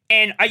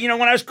 And,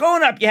 when I was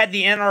growing up, you had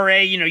the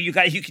NRA, you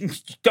guys,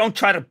 don't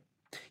try to,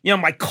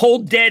 my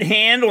cold dead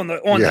hand on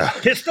the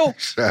pistol.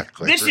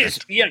 Exactly. This is,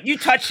 you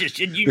touch this,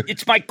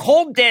 it's my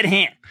cold dead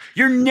hand.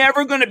 You're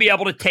never going to be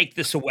able to take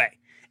this away.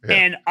 Yeah,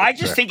 and I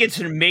just think it's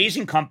an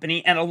amazing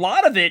company. And a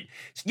lot of it,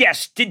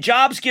 yes, did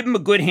Jobs give him a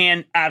good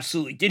hand?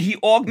 Absolutely. Did he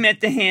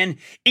augment the hand?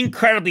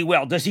 Incredibly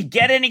well. Does he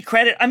get any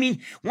credit? I mean,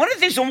 one of the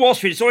things on Wall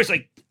Street, it's always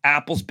like,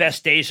 Apple's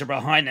best days are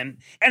behind them.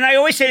 And I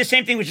always say the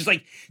same thing, which is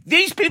like,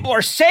 these people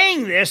are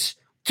saying this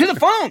to the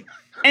phone.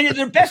 And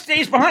their best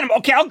days behind them.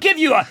 Okay, I'll give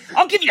you a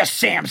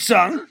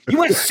Samsung. You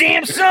want a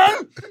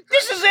Samsung?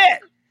 This is it.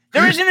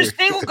 There isn't a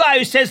single guy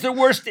who says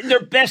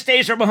their best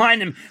days are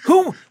behind them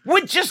who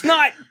would just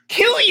not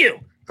kill you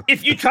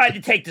if you tried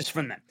to take this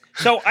from them.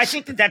 So I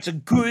think that that's a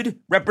good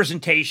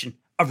representation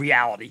of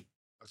reality.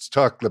 Let's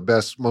talk the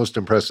best, most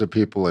impressive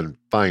people in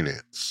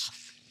finance.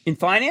 In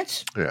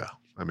finance? Yeah.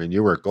 I mean,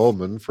 you were at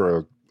Goldman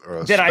for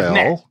a That spell. I've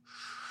met.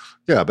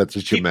 Yeah, but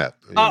that you met.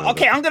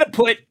 Okay, I'm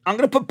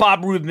gonna put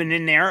Bob Rubin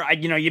in there.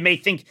 You may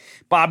think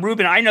Bob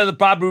Rubin. I know that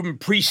Bob Rubin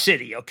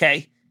pre-Citi.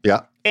 Okay.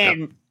 Yeah.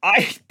 And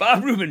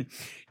Bob Rubin,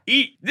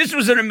 this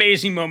was an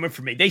amazing moment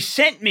for me. They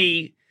sent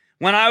me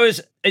when I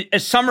was a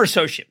summer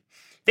associate.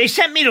 They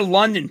sent me to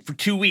London for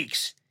 2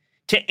 weeks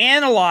to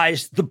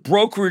analyze the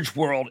brokerage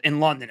world in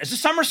London as a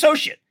summer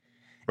associate.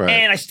 Right.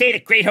 And I stayed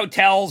at great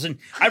hotels, and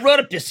I wrote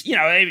up this,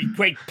 a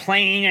great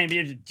plane,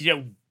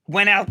 and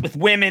went out with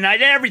women. I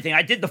did everything.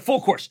 I did the full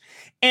course.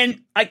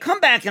 And I come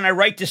back and I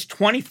write this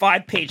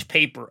 25-page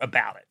paper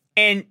about it.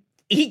 And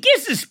he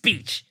gives a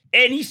speech,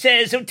 and he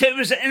says, and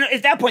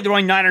at that point, there were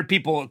only 900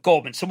 people at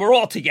Goldman, so we're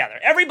all together.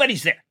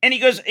 Everybody's there. And he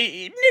goes,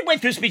 midway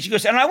through the speech, he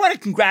goes, and I want to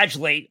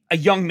congratulate a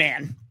young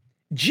man,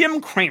 Jim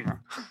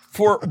Cramer,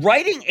 for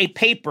writing a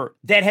paper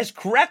that has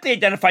correctly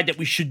identified that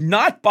we should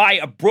not buy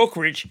a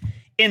brokerage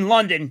in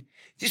London.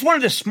 He's one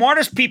of the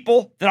smartest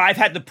people that I've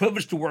had the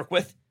privilege to work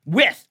with,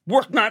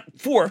 work not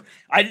for.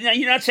 I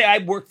did not say I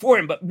work for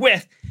him, but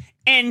with.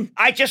 And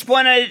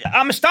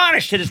I'm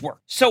astonished at his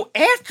work. So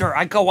after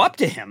I go up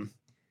to him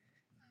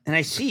and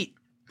I see,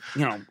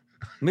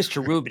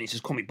 Mr. Rubin, he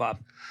says, call me Bob.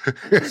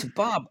 I said,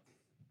 Bob,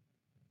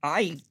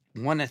 I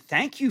want to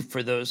thank you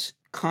for those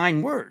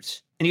kind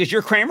words. And he goes,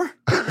 you're Cramer?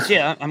 I said,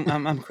 yeah,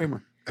 I'm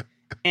Cramer.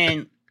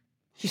 And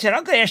he said,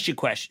 I'm going to ask you a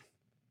question.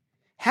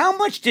 How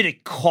much did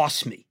it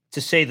cost me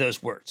to say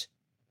those words?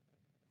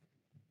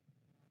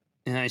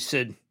 And I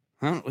said,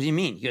 what do you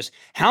mean? He goes,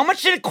 how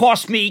much did it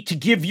cost me to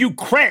give you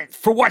credit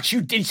for what you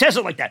did? He says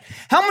it like that.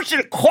 How much did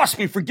it cost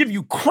me for give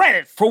you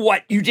credit for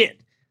what you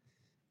did?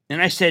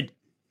 And I said,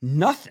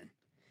 nothing.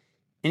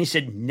 And he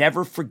said,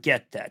 never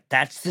forget that.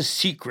 That's the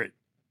secret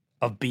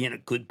of being a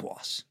good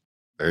boss.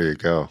 There you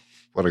go.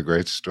 What a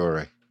great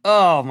story.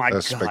 Oh, my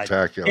That's God.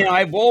 Spectacular. And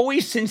I've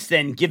always since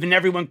then given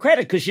everyone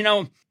credit because,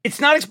 it's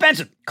not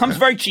expensive. Comes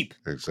very cheap.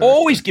 Exactly.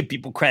 Always give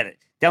people credit.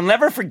 They'll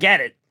never forget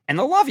it, and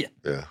they'll love you.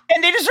 Yeah.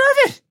 And they deserve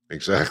it.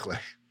 Exactly.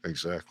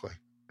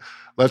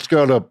 Let's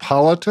go to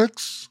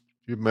politics.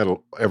 You've met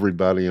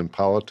everybody in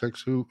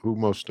politics. Who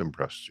most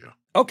impressed you?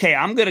 Okay,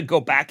 I'm going to go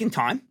back in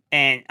time,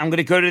 and I'm going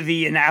to go to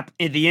the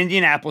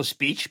Indianapolis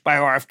speech by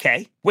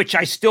RFK, which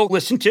I still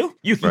listen to.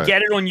 You can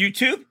get it on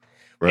YouTube.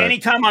 Right.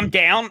 Anytime I'm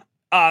down,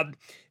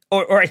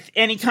 or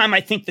anytime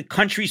I think the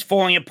country's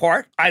falling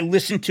apart, I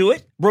listen to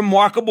it.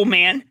 Remarkable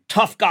man,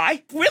 tough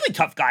guy, really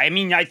tough guy. I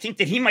mean, I think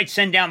that he might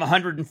send down the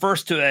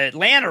 101st to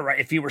Atlanta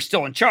if he were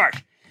still in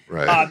charge.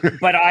 Right.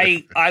 But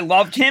I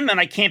loved him,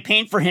 and I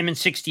campaigned for him in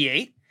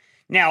 '68.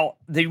 Now,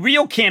 the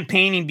real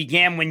campaigning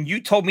began when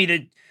you told me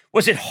to,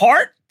 was it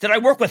Hart? Did I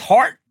work with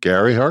Hart?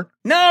 Gary Hart?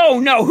 No.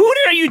 Who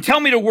did you tell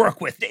me to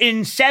work with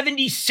in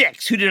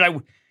 '76? Who did I?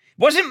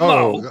 Wasn't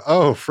Mo?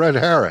 Oh, Fred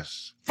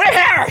Harris. Fred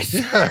Harris.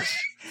 Yes.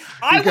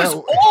 I was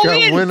all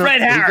in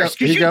Fred Harris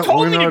because you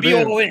told me to be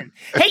all in.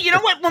 Hey, you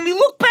know what? When we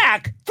look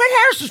back, Fred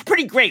Harris was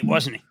pretty great,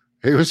 wasn't he?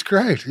 He was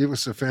great. He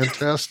was a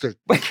fantastic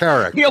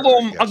character.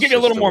 I'll give you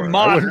a little more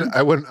modern.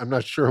 I'm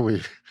not sure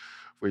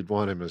we'd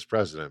want him as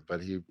president,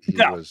 but he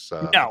was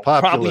no,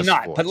 probably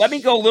not. Voice. But let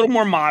me go a little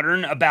more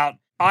modern about.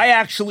 I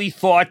actually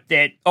thought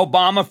that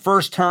Obama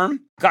first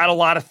term got a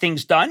lot of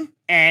things done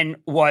and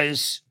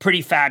was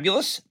pretty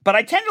fabulous. But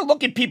I tend to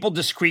look at people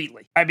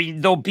discreetly. I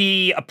mean, there'll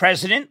be a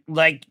president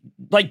like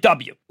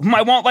W, whom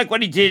I won't like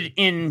what he did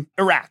in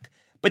Iraq.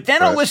 But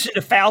then I'll listen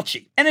to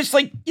Fauci. And it's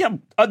like,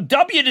 a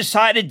W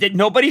decided that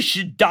nobody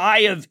should die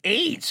of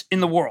AIDS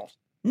in the world.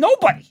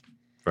 Nobody.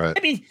 Right. I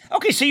mean,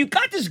 okay, so you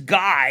got this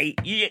guy,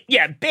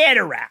 bad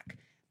Iraq.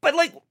 But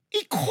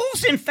he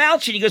calls in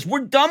Fauci and he goes,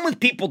 we're done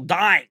with people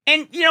dying.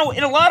 And,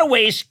 in a lot of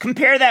ways,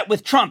 compare that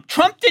with Trump.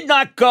 Trump did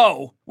not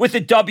go with a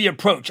W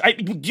approach.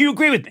 Do you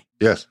agree with me?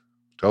 Yes,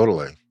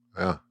 totally.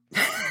 Yeah.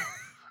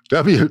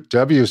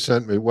 W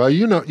sent me, well,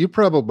 you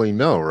probably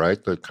know,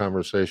 right? The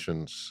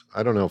conversations,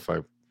 I don't know if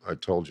I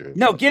told you.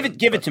 No, give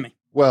it to me.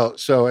 Well,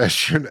 so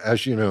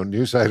as you know,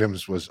 News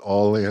Items was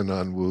all in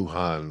on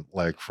Wuhan,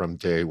 from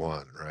day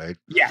one, right?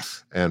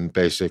 Yes. And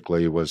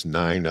basically was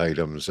 9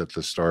 items at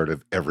the start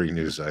of every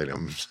news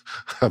item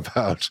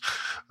about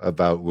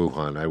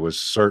Wuhan. I was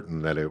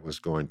certain that it was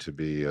going to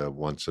be a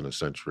once in a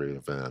century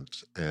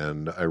event.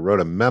 And I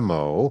wrote a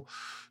memo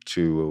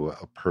to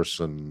a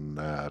person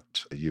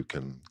that you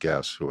can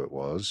guess who it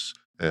was.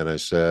 And I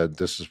said,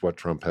 this is what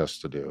Trump has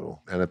to do.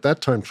 And at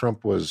that time,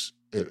 Trump was,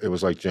 it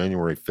was like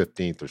January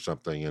 15th or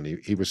something. And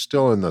he was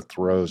still in the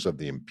throes of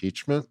the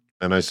impeachment.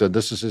 And I said,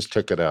 this is his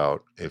ticket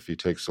out if he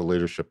takes a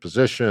leadership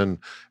position.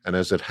 And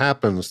as it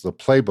happens, the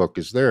playbook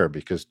is there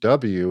because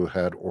W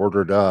had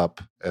ordered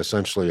up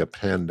essentially a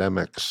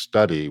pandemic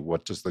study.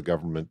 What does the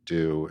government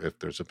do if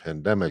there's a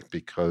pandemic?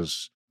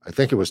 Because I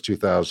think it was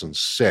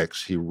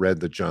 2006, he read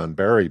the John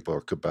Barry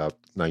book about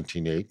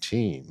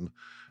 1918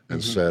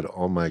 and said,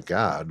 oh my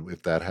God,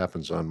 if that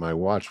happens on my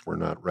watch, we're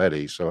not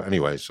ready. So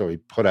anyway, so he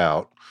put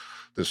out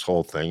this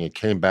whole thing. It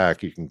came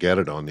back. You can get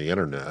it on the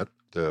internet.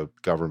 the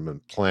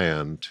government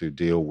plan to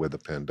deal with the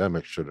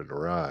pandemic should it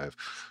arrive.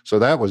 So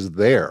that was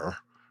there,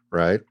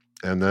 right?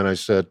 And then I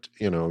said,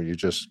 you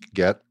just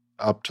get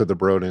up to the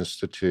Broad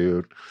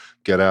Institute,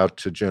 get out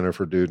to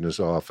Jennifer Doudna's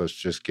office,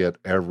 just get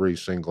every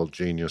single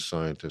genius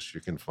scientist you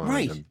can find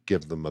Right. and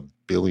give them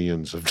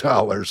billions of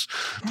dollars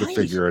to Right.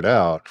 figure it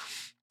out.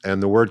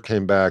 And the word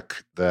came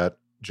back that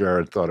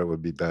Jared thought it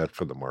would be bad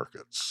for the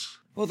markets.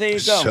 Well, there you go.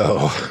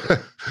 So,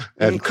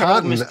 and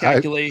cotton,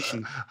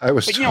 miscalculation. I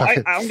was But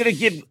talking.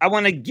 I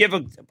want to give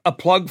a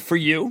plug for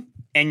you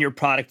and your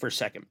product for a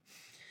second.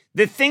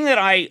 The thing that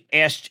I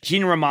asked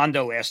Gina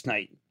Raimondo last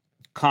night,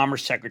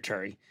 Commerce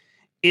Secretary,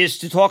 is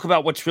to talk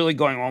about what's really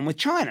going on with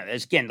China.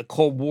 As again, the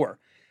Cold War.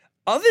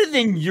 Other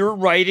than you're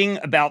writing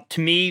about,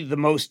 to me,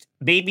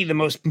 maybe the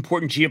most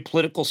important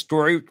geopolitical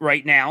story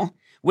right now,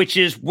 which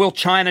is, will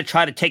China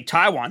try to take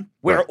Taiwan,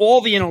 where Right.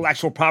 all the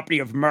intellectual property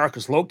of America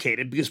is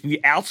located, because we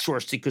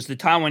outsourced it because the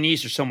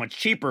Taiwanese are so much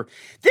cheaper.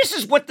 This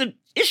is what the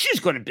issue is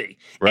going to be.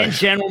 Right. And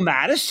General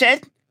Mattis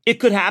said it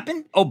could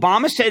happen.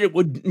 Obama said it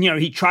would,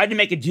 he tried to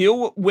make a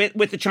deal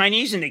with the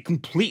Chinese and they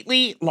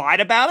completely lied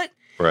about it.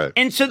 Right.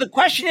 And so the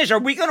question is, are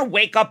we going to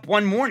wake up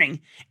one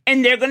morning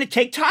and they're going to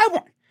take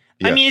Taiwan?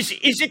 I Yes. mean,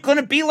 is it going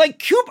to be like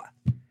Cuba?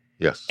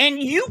 Yes.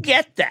 And you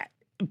get that.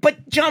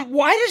 But, John,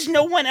 why does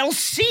no one else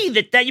see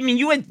that? I mean,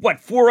 you had,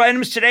 4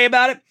 items today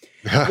about it?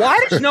 Why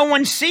does no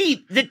one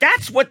see that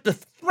that's what the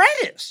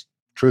threat is?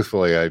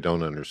 Truthfully, I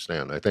don't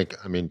understand.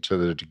 I mean, to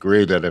the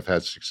degree that I've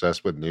had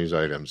success with news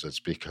items, it's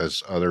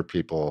because other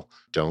people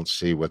don't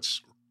see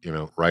what's,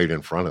 right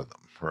in front of them,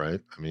 right?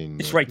 I mean,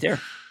 It's right there.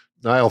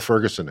 Niall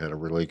Ferguson had a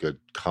really good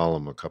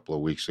column a couple of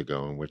weeks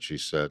ago in which he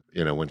said,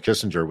 when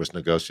Kissinger was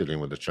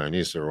negotiating with the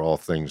Chinese, there were all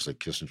things that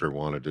Kissinger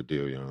wanted to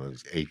do,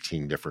 there's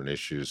 18 different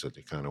issues that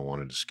they kind of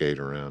wanted to skate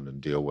around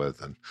and deal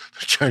with. And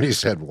the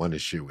Chinese had one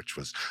issue, which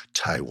was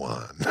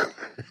Taiwan.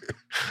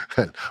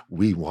 And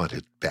we want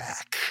it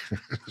back.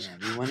 Yeah,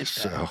 we want it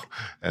So, back.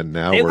 and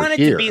now They we're want it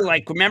here. to be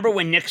like, remember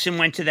when Nixon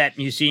went to that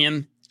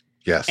museum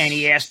Yes. and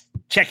he asked,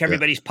 check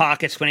everybody's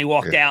pockets when he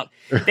walked Yeah. out?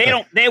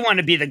 They want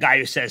to be the guy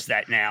who says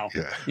that now.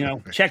 Yeah.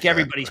 Check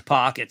everybody's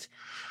pockets.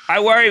 I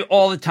worry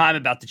all the time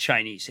about the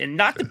Chinese, and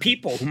not the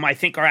people whom I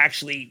think are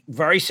actually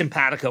very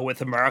simpatico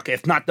with America,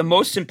 if not the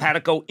most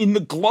simpatico in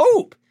the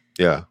globe.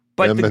 Yeah.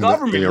 But Them the and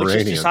government, which has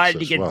Iranians decided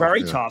to as get well,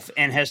 very yeah. tough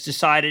and has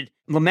decided,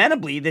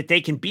 lamentably, that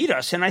they can beat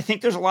us. And I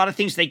think there's a lot of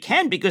things they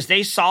can because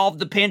they solved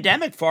the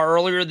pandemic far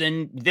earlier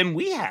than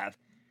we have.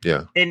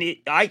 Yeah. And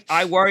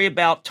I worry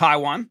about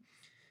Taiwan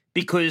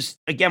because,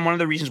 again, one of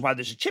the reasons why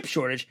there's a chip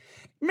shortage.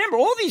 Remember,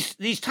 all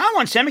these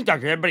Taiwan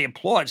semiconductors, everybody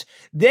applauds.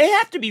 They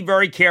have to be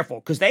very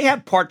careful because they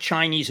have part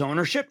Chinese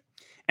ownership,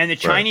 and the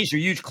Chinese are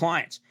huge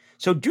clients.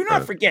 So do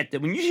not forget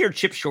that when you hear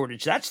chip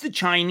shortage, that's the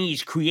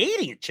Chinese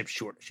creating a chip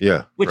shortage,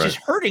 Yeah. which right. is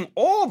hurting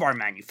all of our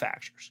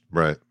manufacturers.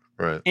 Right.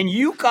 Right. And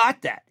you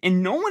got that.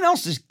 And no one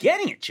else is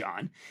getting it,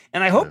 John.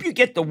 And I hope you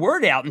get the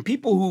word out and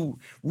people who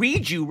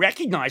read you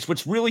recognize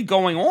what's really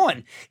going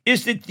on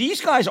is that these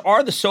guys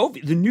are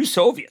the new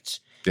Soviets.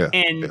 Yeah.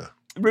 And yeah.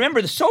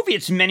 remember, the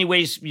Soviets, in many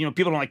ways, people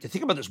don't like to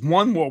think about this,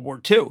 won World War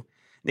II.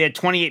 They had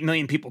 28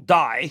 million people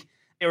die.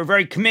 They were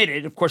very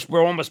committed. Of course,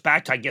 we're almost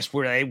back to, I guess,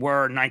 where they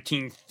were in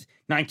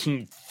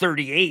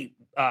 1938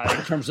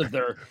 in terms of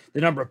the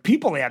number of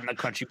people they had in the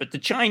country. But the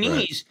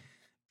Chinese,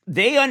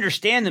 they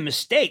understand the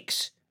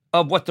mistakes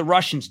of what the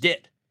Russians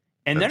did.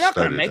 And they're not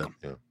going to make them.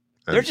 Yeah.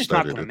 They're just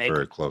not going to make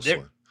very them.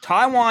 closely.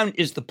 Taiwan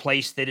is the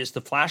place that is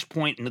the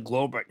flashpoint in the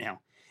globe right now.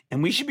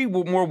 And we should be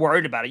more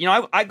worried about it.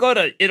 I go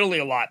to Italy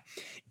a lot.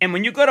 And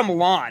when you go to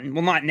Milan,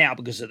 well, not now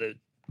because of the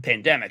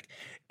pandemic,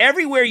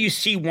 everywhere you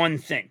see one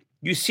thing.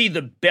 You see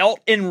the Belt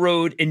and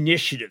Road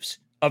initiatives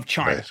of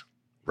China.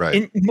 Right.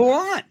 In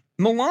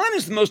Milan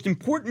is the most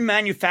important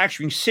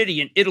manufacturing city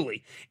in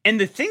Italy. And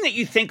the thing that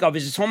you think of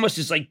is it's almost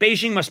as like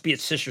Beijing must be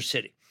its sister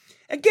city.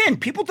 Again,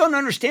 people don't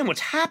understand what's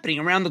happening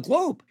around the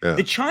globe. Yeah.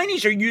 The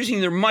Chinese are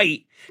using their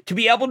might to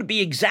be able to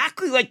be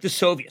exactly like the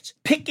Soviets,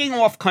 picking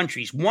off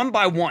countries one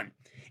by one.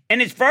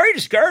 And it's very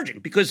discouraging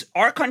because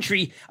our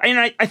country,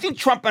 I think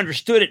Trump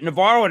understood it,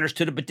 Navarro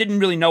understood it, but didn't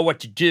really know what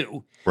to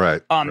do.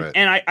 Right.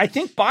 And I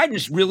think Biden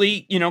is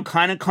really,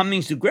 kind of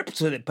coming to grips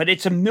with it, but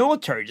it's a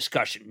military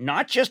discussion,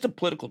 not just a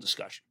political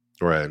discussion.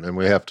 Right. And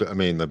we have to,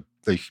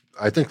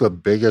 I think the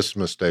biggest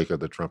mistake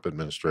of the Trump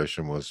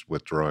administration was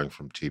withdrawing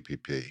from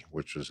TPP,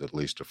 which was at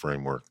least a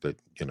framework that,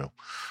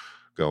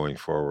 going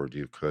forward,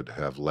 you could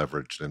have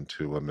leveraged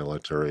into a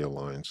military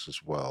alliance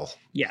as well.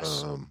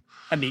 Yes.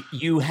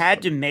 You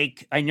had to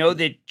make, I know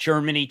that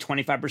Germany,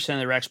 25% of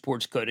their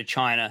exports go to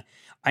China.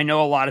 I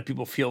know a lot of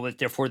people feel that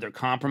therefore they're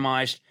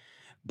compromised,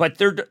 but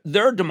they're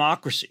a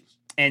democracy.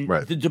 And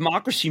the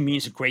democracy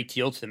means a great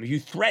deal to them. If you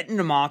threaten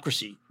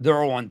democracy,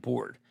 they're all on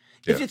board.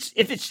 Yeah.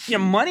 If it's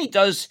money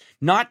does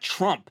not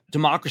trump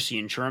democracy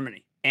in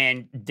Germany.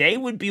 And they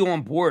would be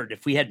on board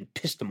if we hadn't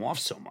pissed them off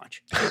so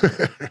much.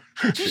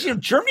 Geez,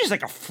 Germany's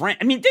like a friend.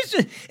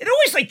 It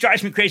always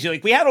drives me crazy.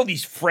 Like we had all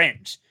these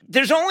friends.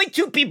 There's only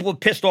two people who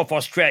pissed off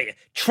Australia,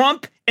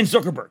 Trump and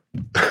Zuckerberg.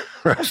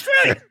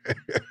 Australia.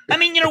 I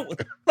mean,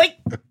 like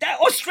that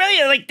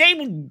Australia, like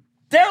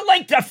they're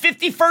like the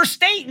 51st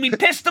state, and we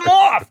pissed them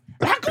off.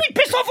 How can we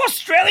piss off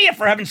Australia,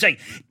 for heaven's sake?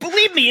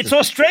 Believe me, it's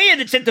Australia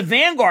that's at the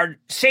vanguard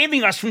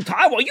saving us from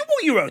Taiwan.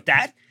 You wrote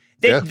that.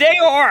 They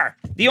are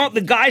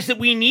the guys that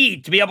we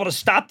need to be able to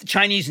stop the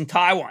Chinese in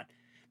Taiwan.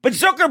 But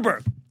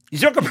Zuckerberg,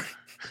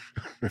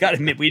 gotta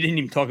admit, we didn't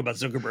even talk about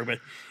Zuckerberg, but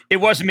it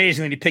was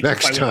amazing that he picked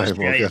Next up time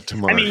we'll get to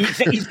Mark. I mean,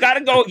 he's got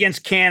to go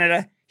against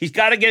Canada. He's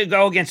got to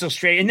go against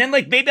Australia. And then,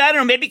 like, maybe, I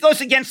don't know, maybe he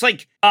goes against,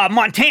 like,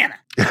 Montana.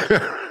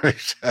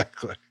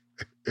 Exactly.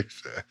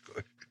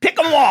 Pick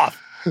them off.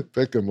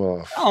 Pick them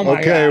off. Oh, my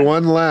okay, God.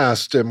 one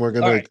last, and we're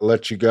going to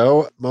let you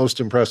go.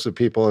 Most impressive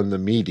people in the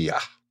media.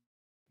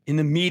 In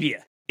the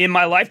media. In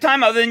my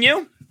lifetime, other than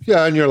you?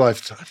 Yeah, in your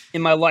lifetime.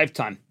 In my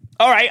lifetime.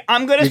 All right,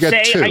 I'm going to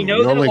say, two. I know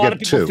You that a only lot get of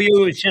people two.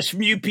 feel it was just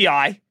from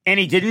UPI, and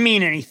he didn't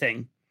mean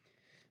anything.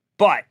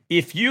 But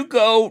if you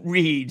go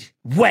read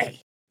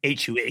Way,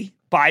 H-U-E,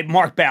 by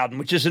Mark Bowden,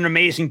 which is an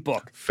amazing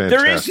book,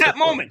 there is that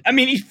moment. I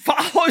mean, he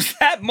follows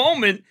that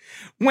moment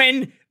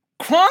when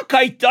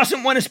Cronkite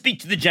doesn't want to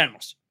speak to the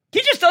generals. He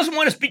just doesn't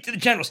want to speak to the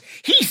generals.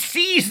 He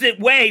sees that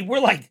Way,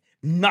 we're like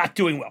not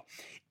doing well.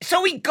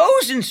 So he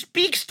goes and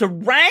speaks to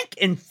rank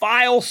and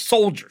file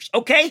soldiers,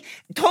 okay?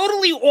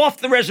 Totally off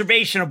the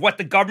reservation of what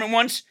the government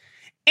wants.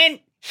 And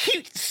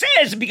he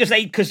says,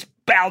 because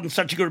Bowden's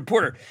such a good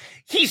reporter,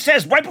 he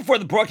says right before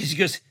the broadcast, he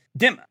goes,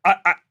 Dim,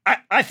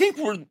 I think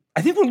we're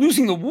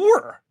losing the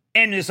war.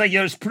 And it's like,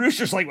 his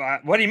producer's like, well,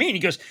 what do you mean? He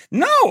goes,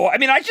 no, I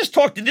mean, I just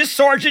talked to this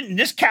sergeant and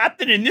this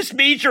captain and this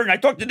major, and I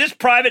talked to this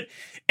private,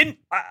 and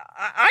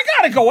I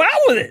got to go out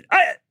with it.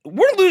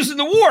 We're losing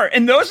the war.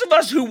 And those of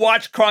us who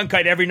watch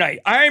Cronkite every night,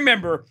 I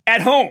remember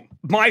at home,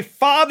 my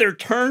father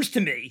turns to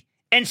me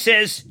and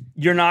says,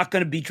 you're not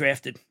going to be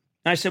drafted.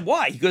 And I said,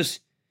 why? He goes,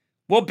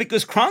 well,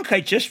 because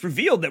Cronkite just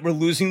revealed that we're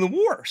losing the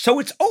war. So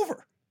it's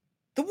over.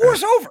 The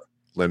war's over.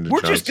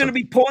 We're just going to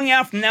be pulling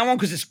out from now on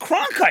because it's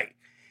Cronkite.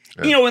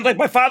 Yeah. And like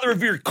my father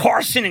revered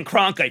Carson and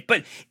Cronkite.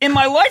 But in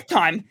my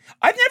lifetime,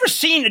 I've never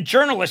seen a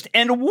journalist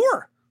end a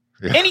war.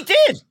 Yeah. And he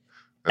did.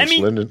 That's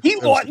Lyndon.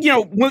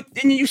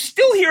 And you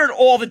still hear it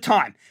all the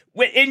time.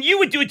 And you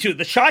would do it too.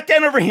 The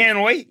shotgun over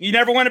Hanoi, you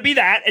never want to be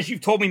that, as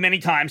you've told me many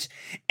times.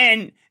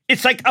 And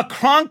it's like a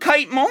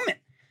Cronkite moment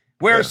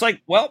where it's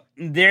like, well,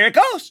 there it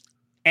goes.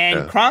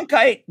 And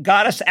Cronkite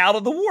got us out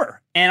of the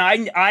war.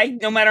 And I,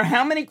 no matter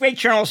how many great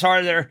journalists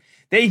are there,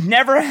 they've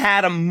never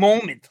had a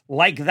moment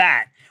like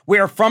that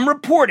where from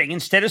reporting,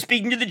 instead of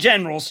speaking to the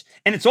generals,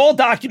 and it's all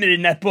documented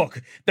in that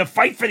book, The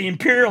Fight for the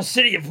Imperial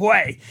City of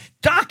Way,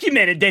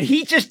 documented that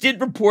he just did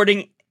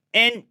reporting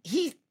and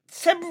he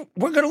said,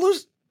 we're going to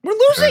lose. We're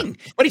losing.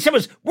 What he said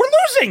was, we're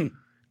losing.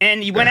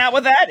 And he went out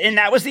with that, and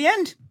that was the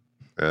end.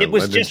 It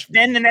was just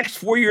then the next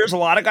 4 years, a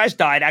lot of guys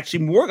died.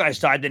 Actually, more guys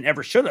died than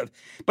ever should have.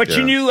 But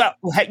you knew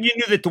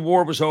that the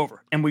war was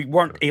over and we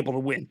weren't able to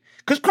win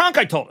because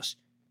Cronkite told us.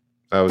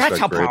 That's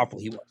how powerful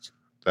he was.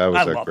 That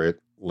was that great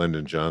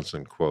Lyndon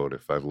Johnson quote: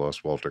 "If I've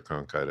lost Walter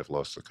Cronkite, I've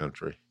lost the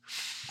country."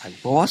 I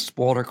lost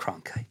Walter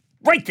Cronkite.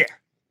 Right there.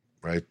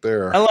 Right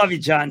there. I love you,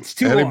 John. It's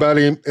too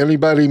long.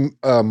 Anybody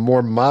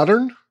more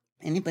modern?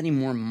 Anybody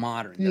more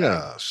modern?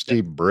 Yeah,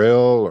 Steve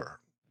Brill or.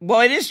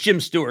 Well, it is Jim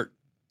Stewart.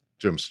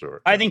 Jim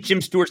Stewart. I think Jim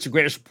Stewart's the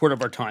greatest reporter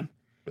of our time.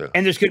 Yeah.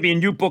 And there's going to be a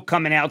new book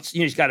coming out.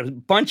 He's got a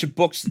bunch of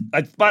books,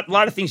 a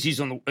lot of things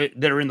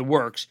that are in the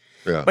works.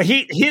 Yeah. But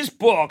his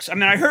books, I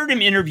mean, I heard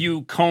him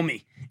interview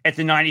Comey at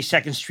the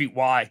 92nd Street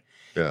Y.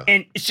 Yeah.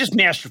 And it's just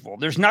masterful.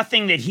 There's no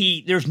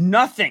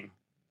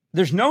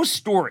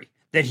story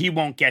that he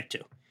won't get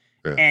to.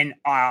 Yeah. And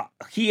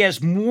he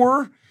has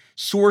more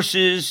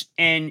sources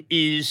and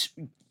is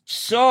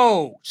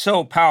so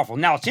powerful.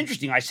 Now, it's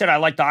interesting. I said I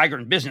like the Iger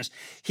in business.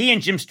 He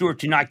and Jim Stewart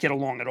do not get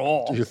along at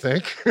all. Do you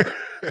think?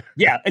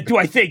 Yeah. Do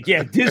I think?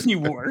 Yeah. Disney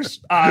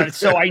Wars.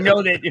 So I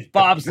know that if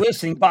Bob's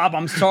listening, Bob,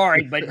 I'm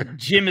sorry, but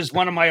Jim is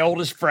one of my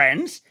oldest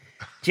friends.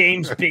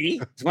 James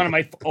B. is one of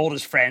my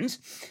oldest friends.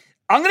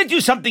 I'm going to do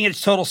something that's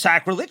total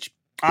sacrilege.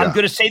 I'm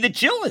going to say that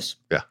Jill is.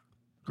 Yeah.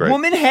 Great.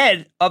 Woman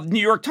head of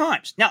New York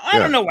Times. Now, I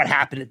don't know what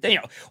happened.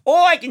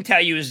 All I can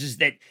tell you is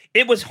that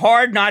it was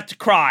hard not to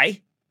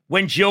cry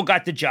when Jill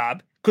got the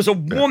job because a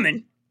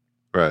woman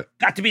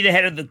got to be the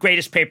head of the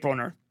greatest paper on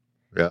earth.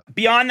 Yeah.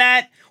 Beyond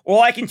that,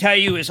 all I can tell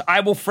you is I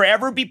will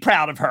forever be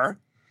proud of her.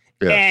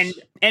 Yes.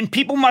 And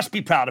people must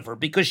be proud of her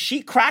because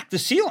she cracked the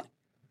ceiling.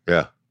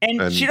 Yeah.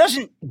 And she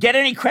doesn't get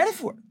any credit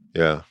for it.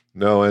 Yeah.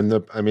 No, and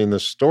the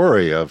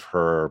story of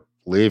her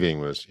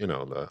leaving was,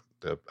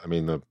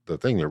 the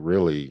thing that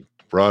really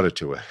brought it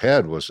to a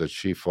head was that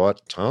she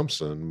fought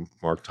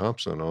Mark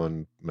Thompson,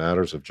 on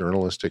matters of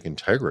journalistic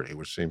integrity,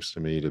 which seems to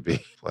me to be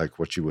like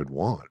what you would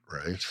want,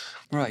 right?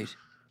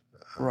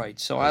 Right.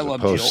 So I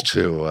love Jill. As opposed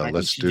to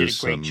let's do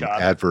some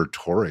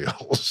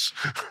advertorials.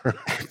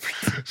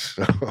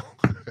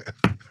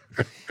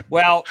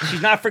 Well,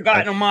 she's not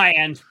forgotten on my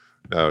end.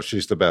 No,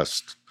 she's the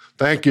best.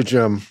 Thank you,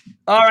 Jim.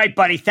 All right,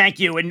 buddy. Thank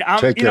you. And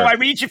Take care. I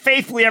read you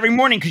faithfully every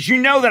morning because you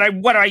know that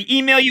I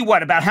email you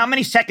about how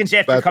many seconds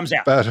after it comes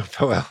out?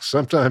 Well,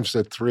 sometimes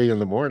at 3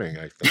 a.m,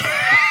 I think.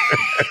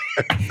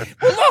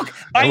 Well, look,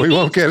 we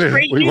won't get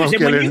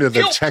into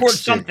the texting.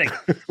 Something,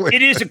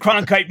 it is a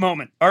Cronkite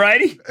moment. All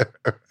righty,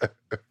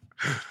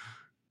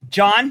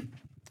 John.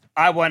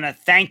 I want to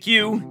thank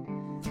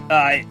you.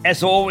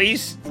 As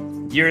always,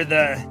 you're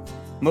the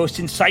most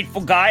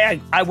insightful guy.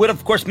 I would,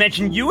 of course,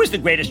 mention you as the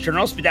greatest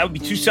journalist, but that would be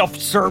too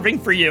self-serving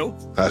for you.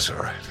 That's all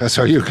right. That's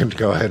how you can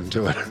go ahead and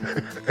do it.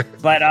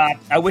 But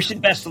I wish you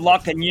the best of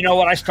luck, and you know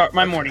what I start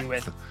my morning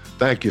with.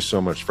 Thank you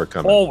so much for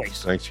coming.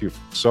 Always. Thank you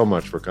so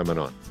much for coming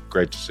on.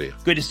 Great to see you.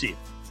 Good to see you.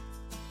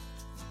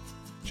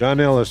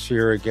 John Ellis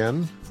here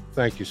again.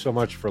 Thank you so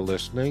much for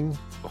listening.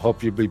 I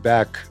hope you'll be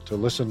back to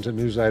listen to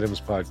News Items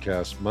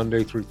Podcast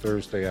Monday through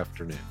Thursday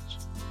afternoons.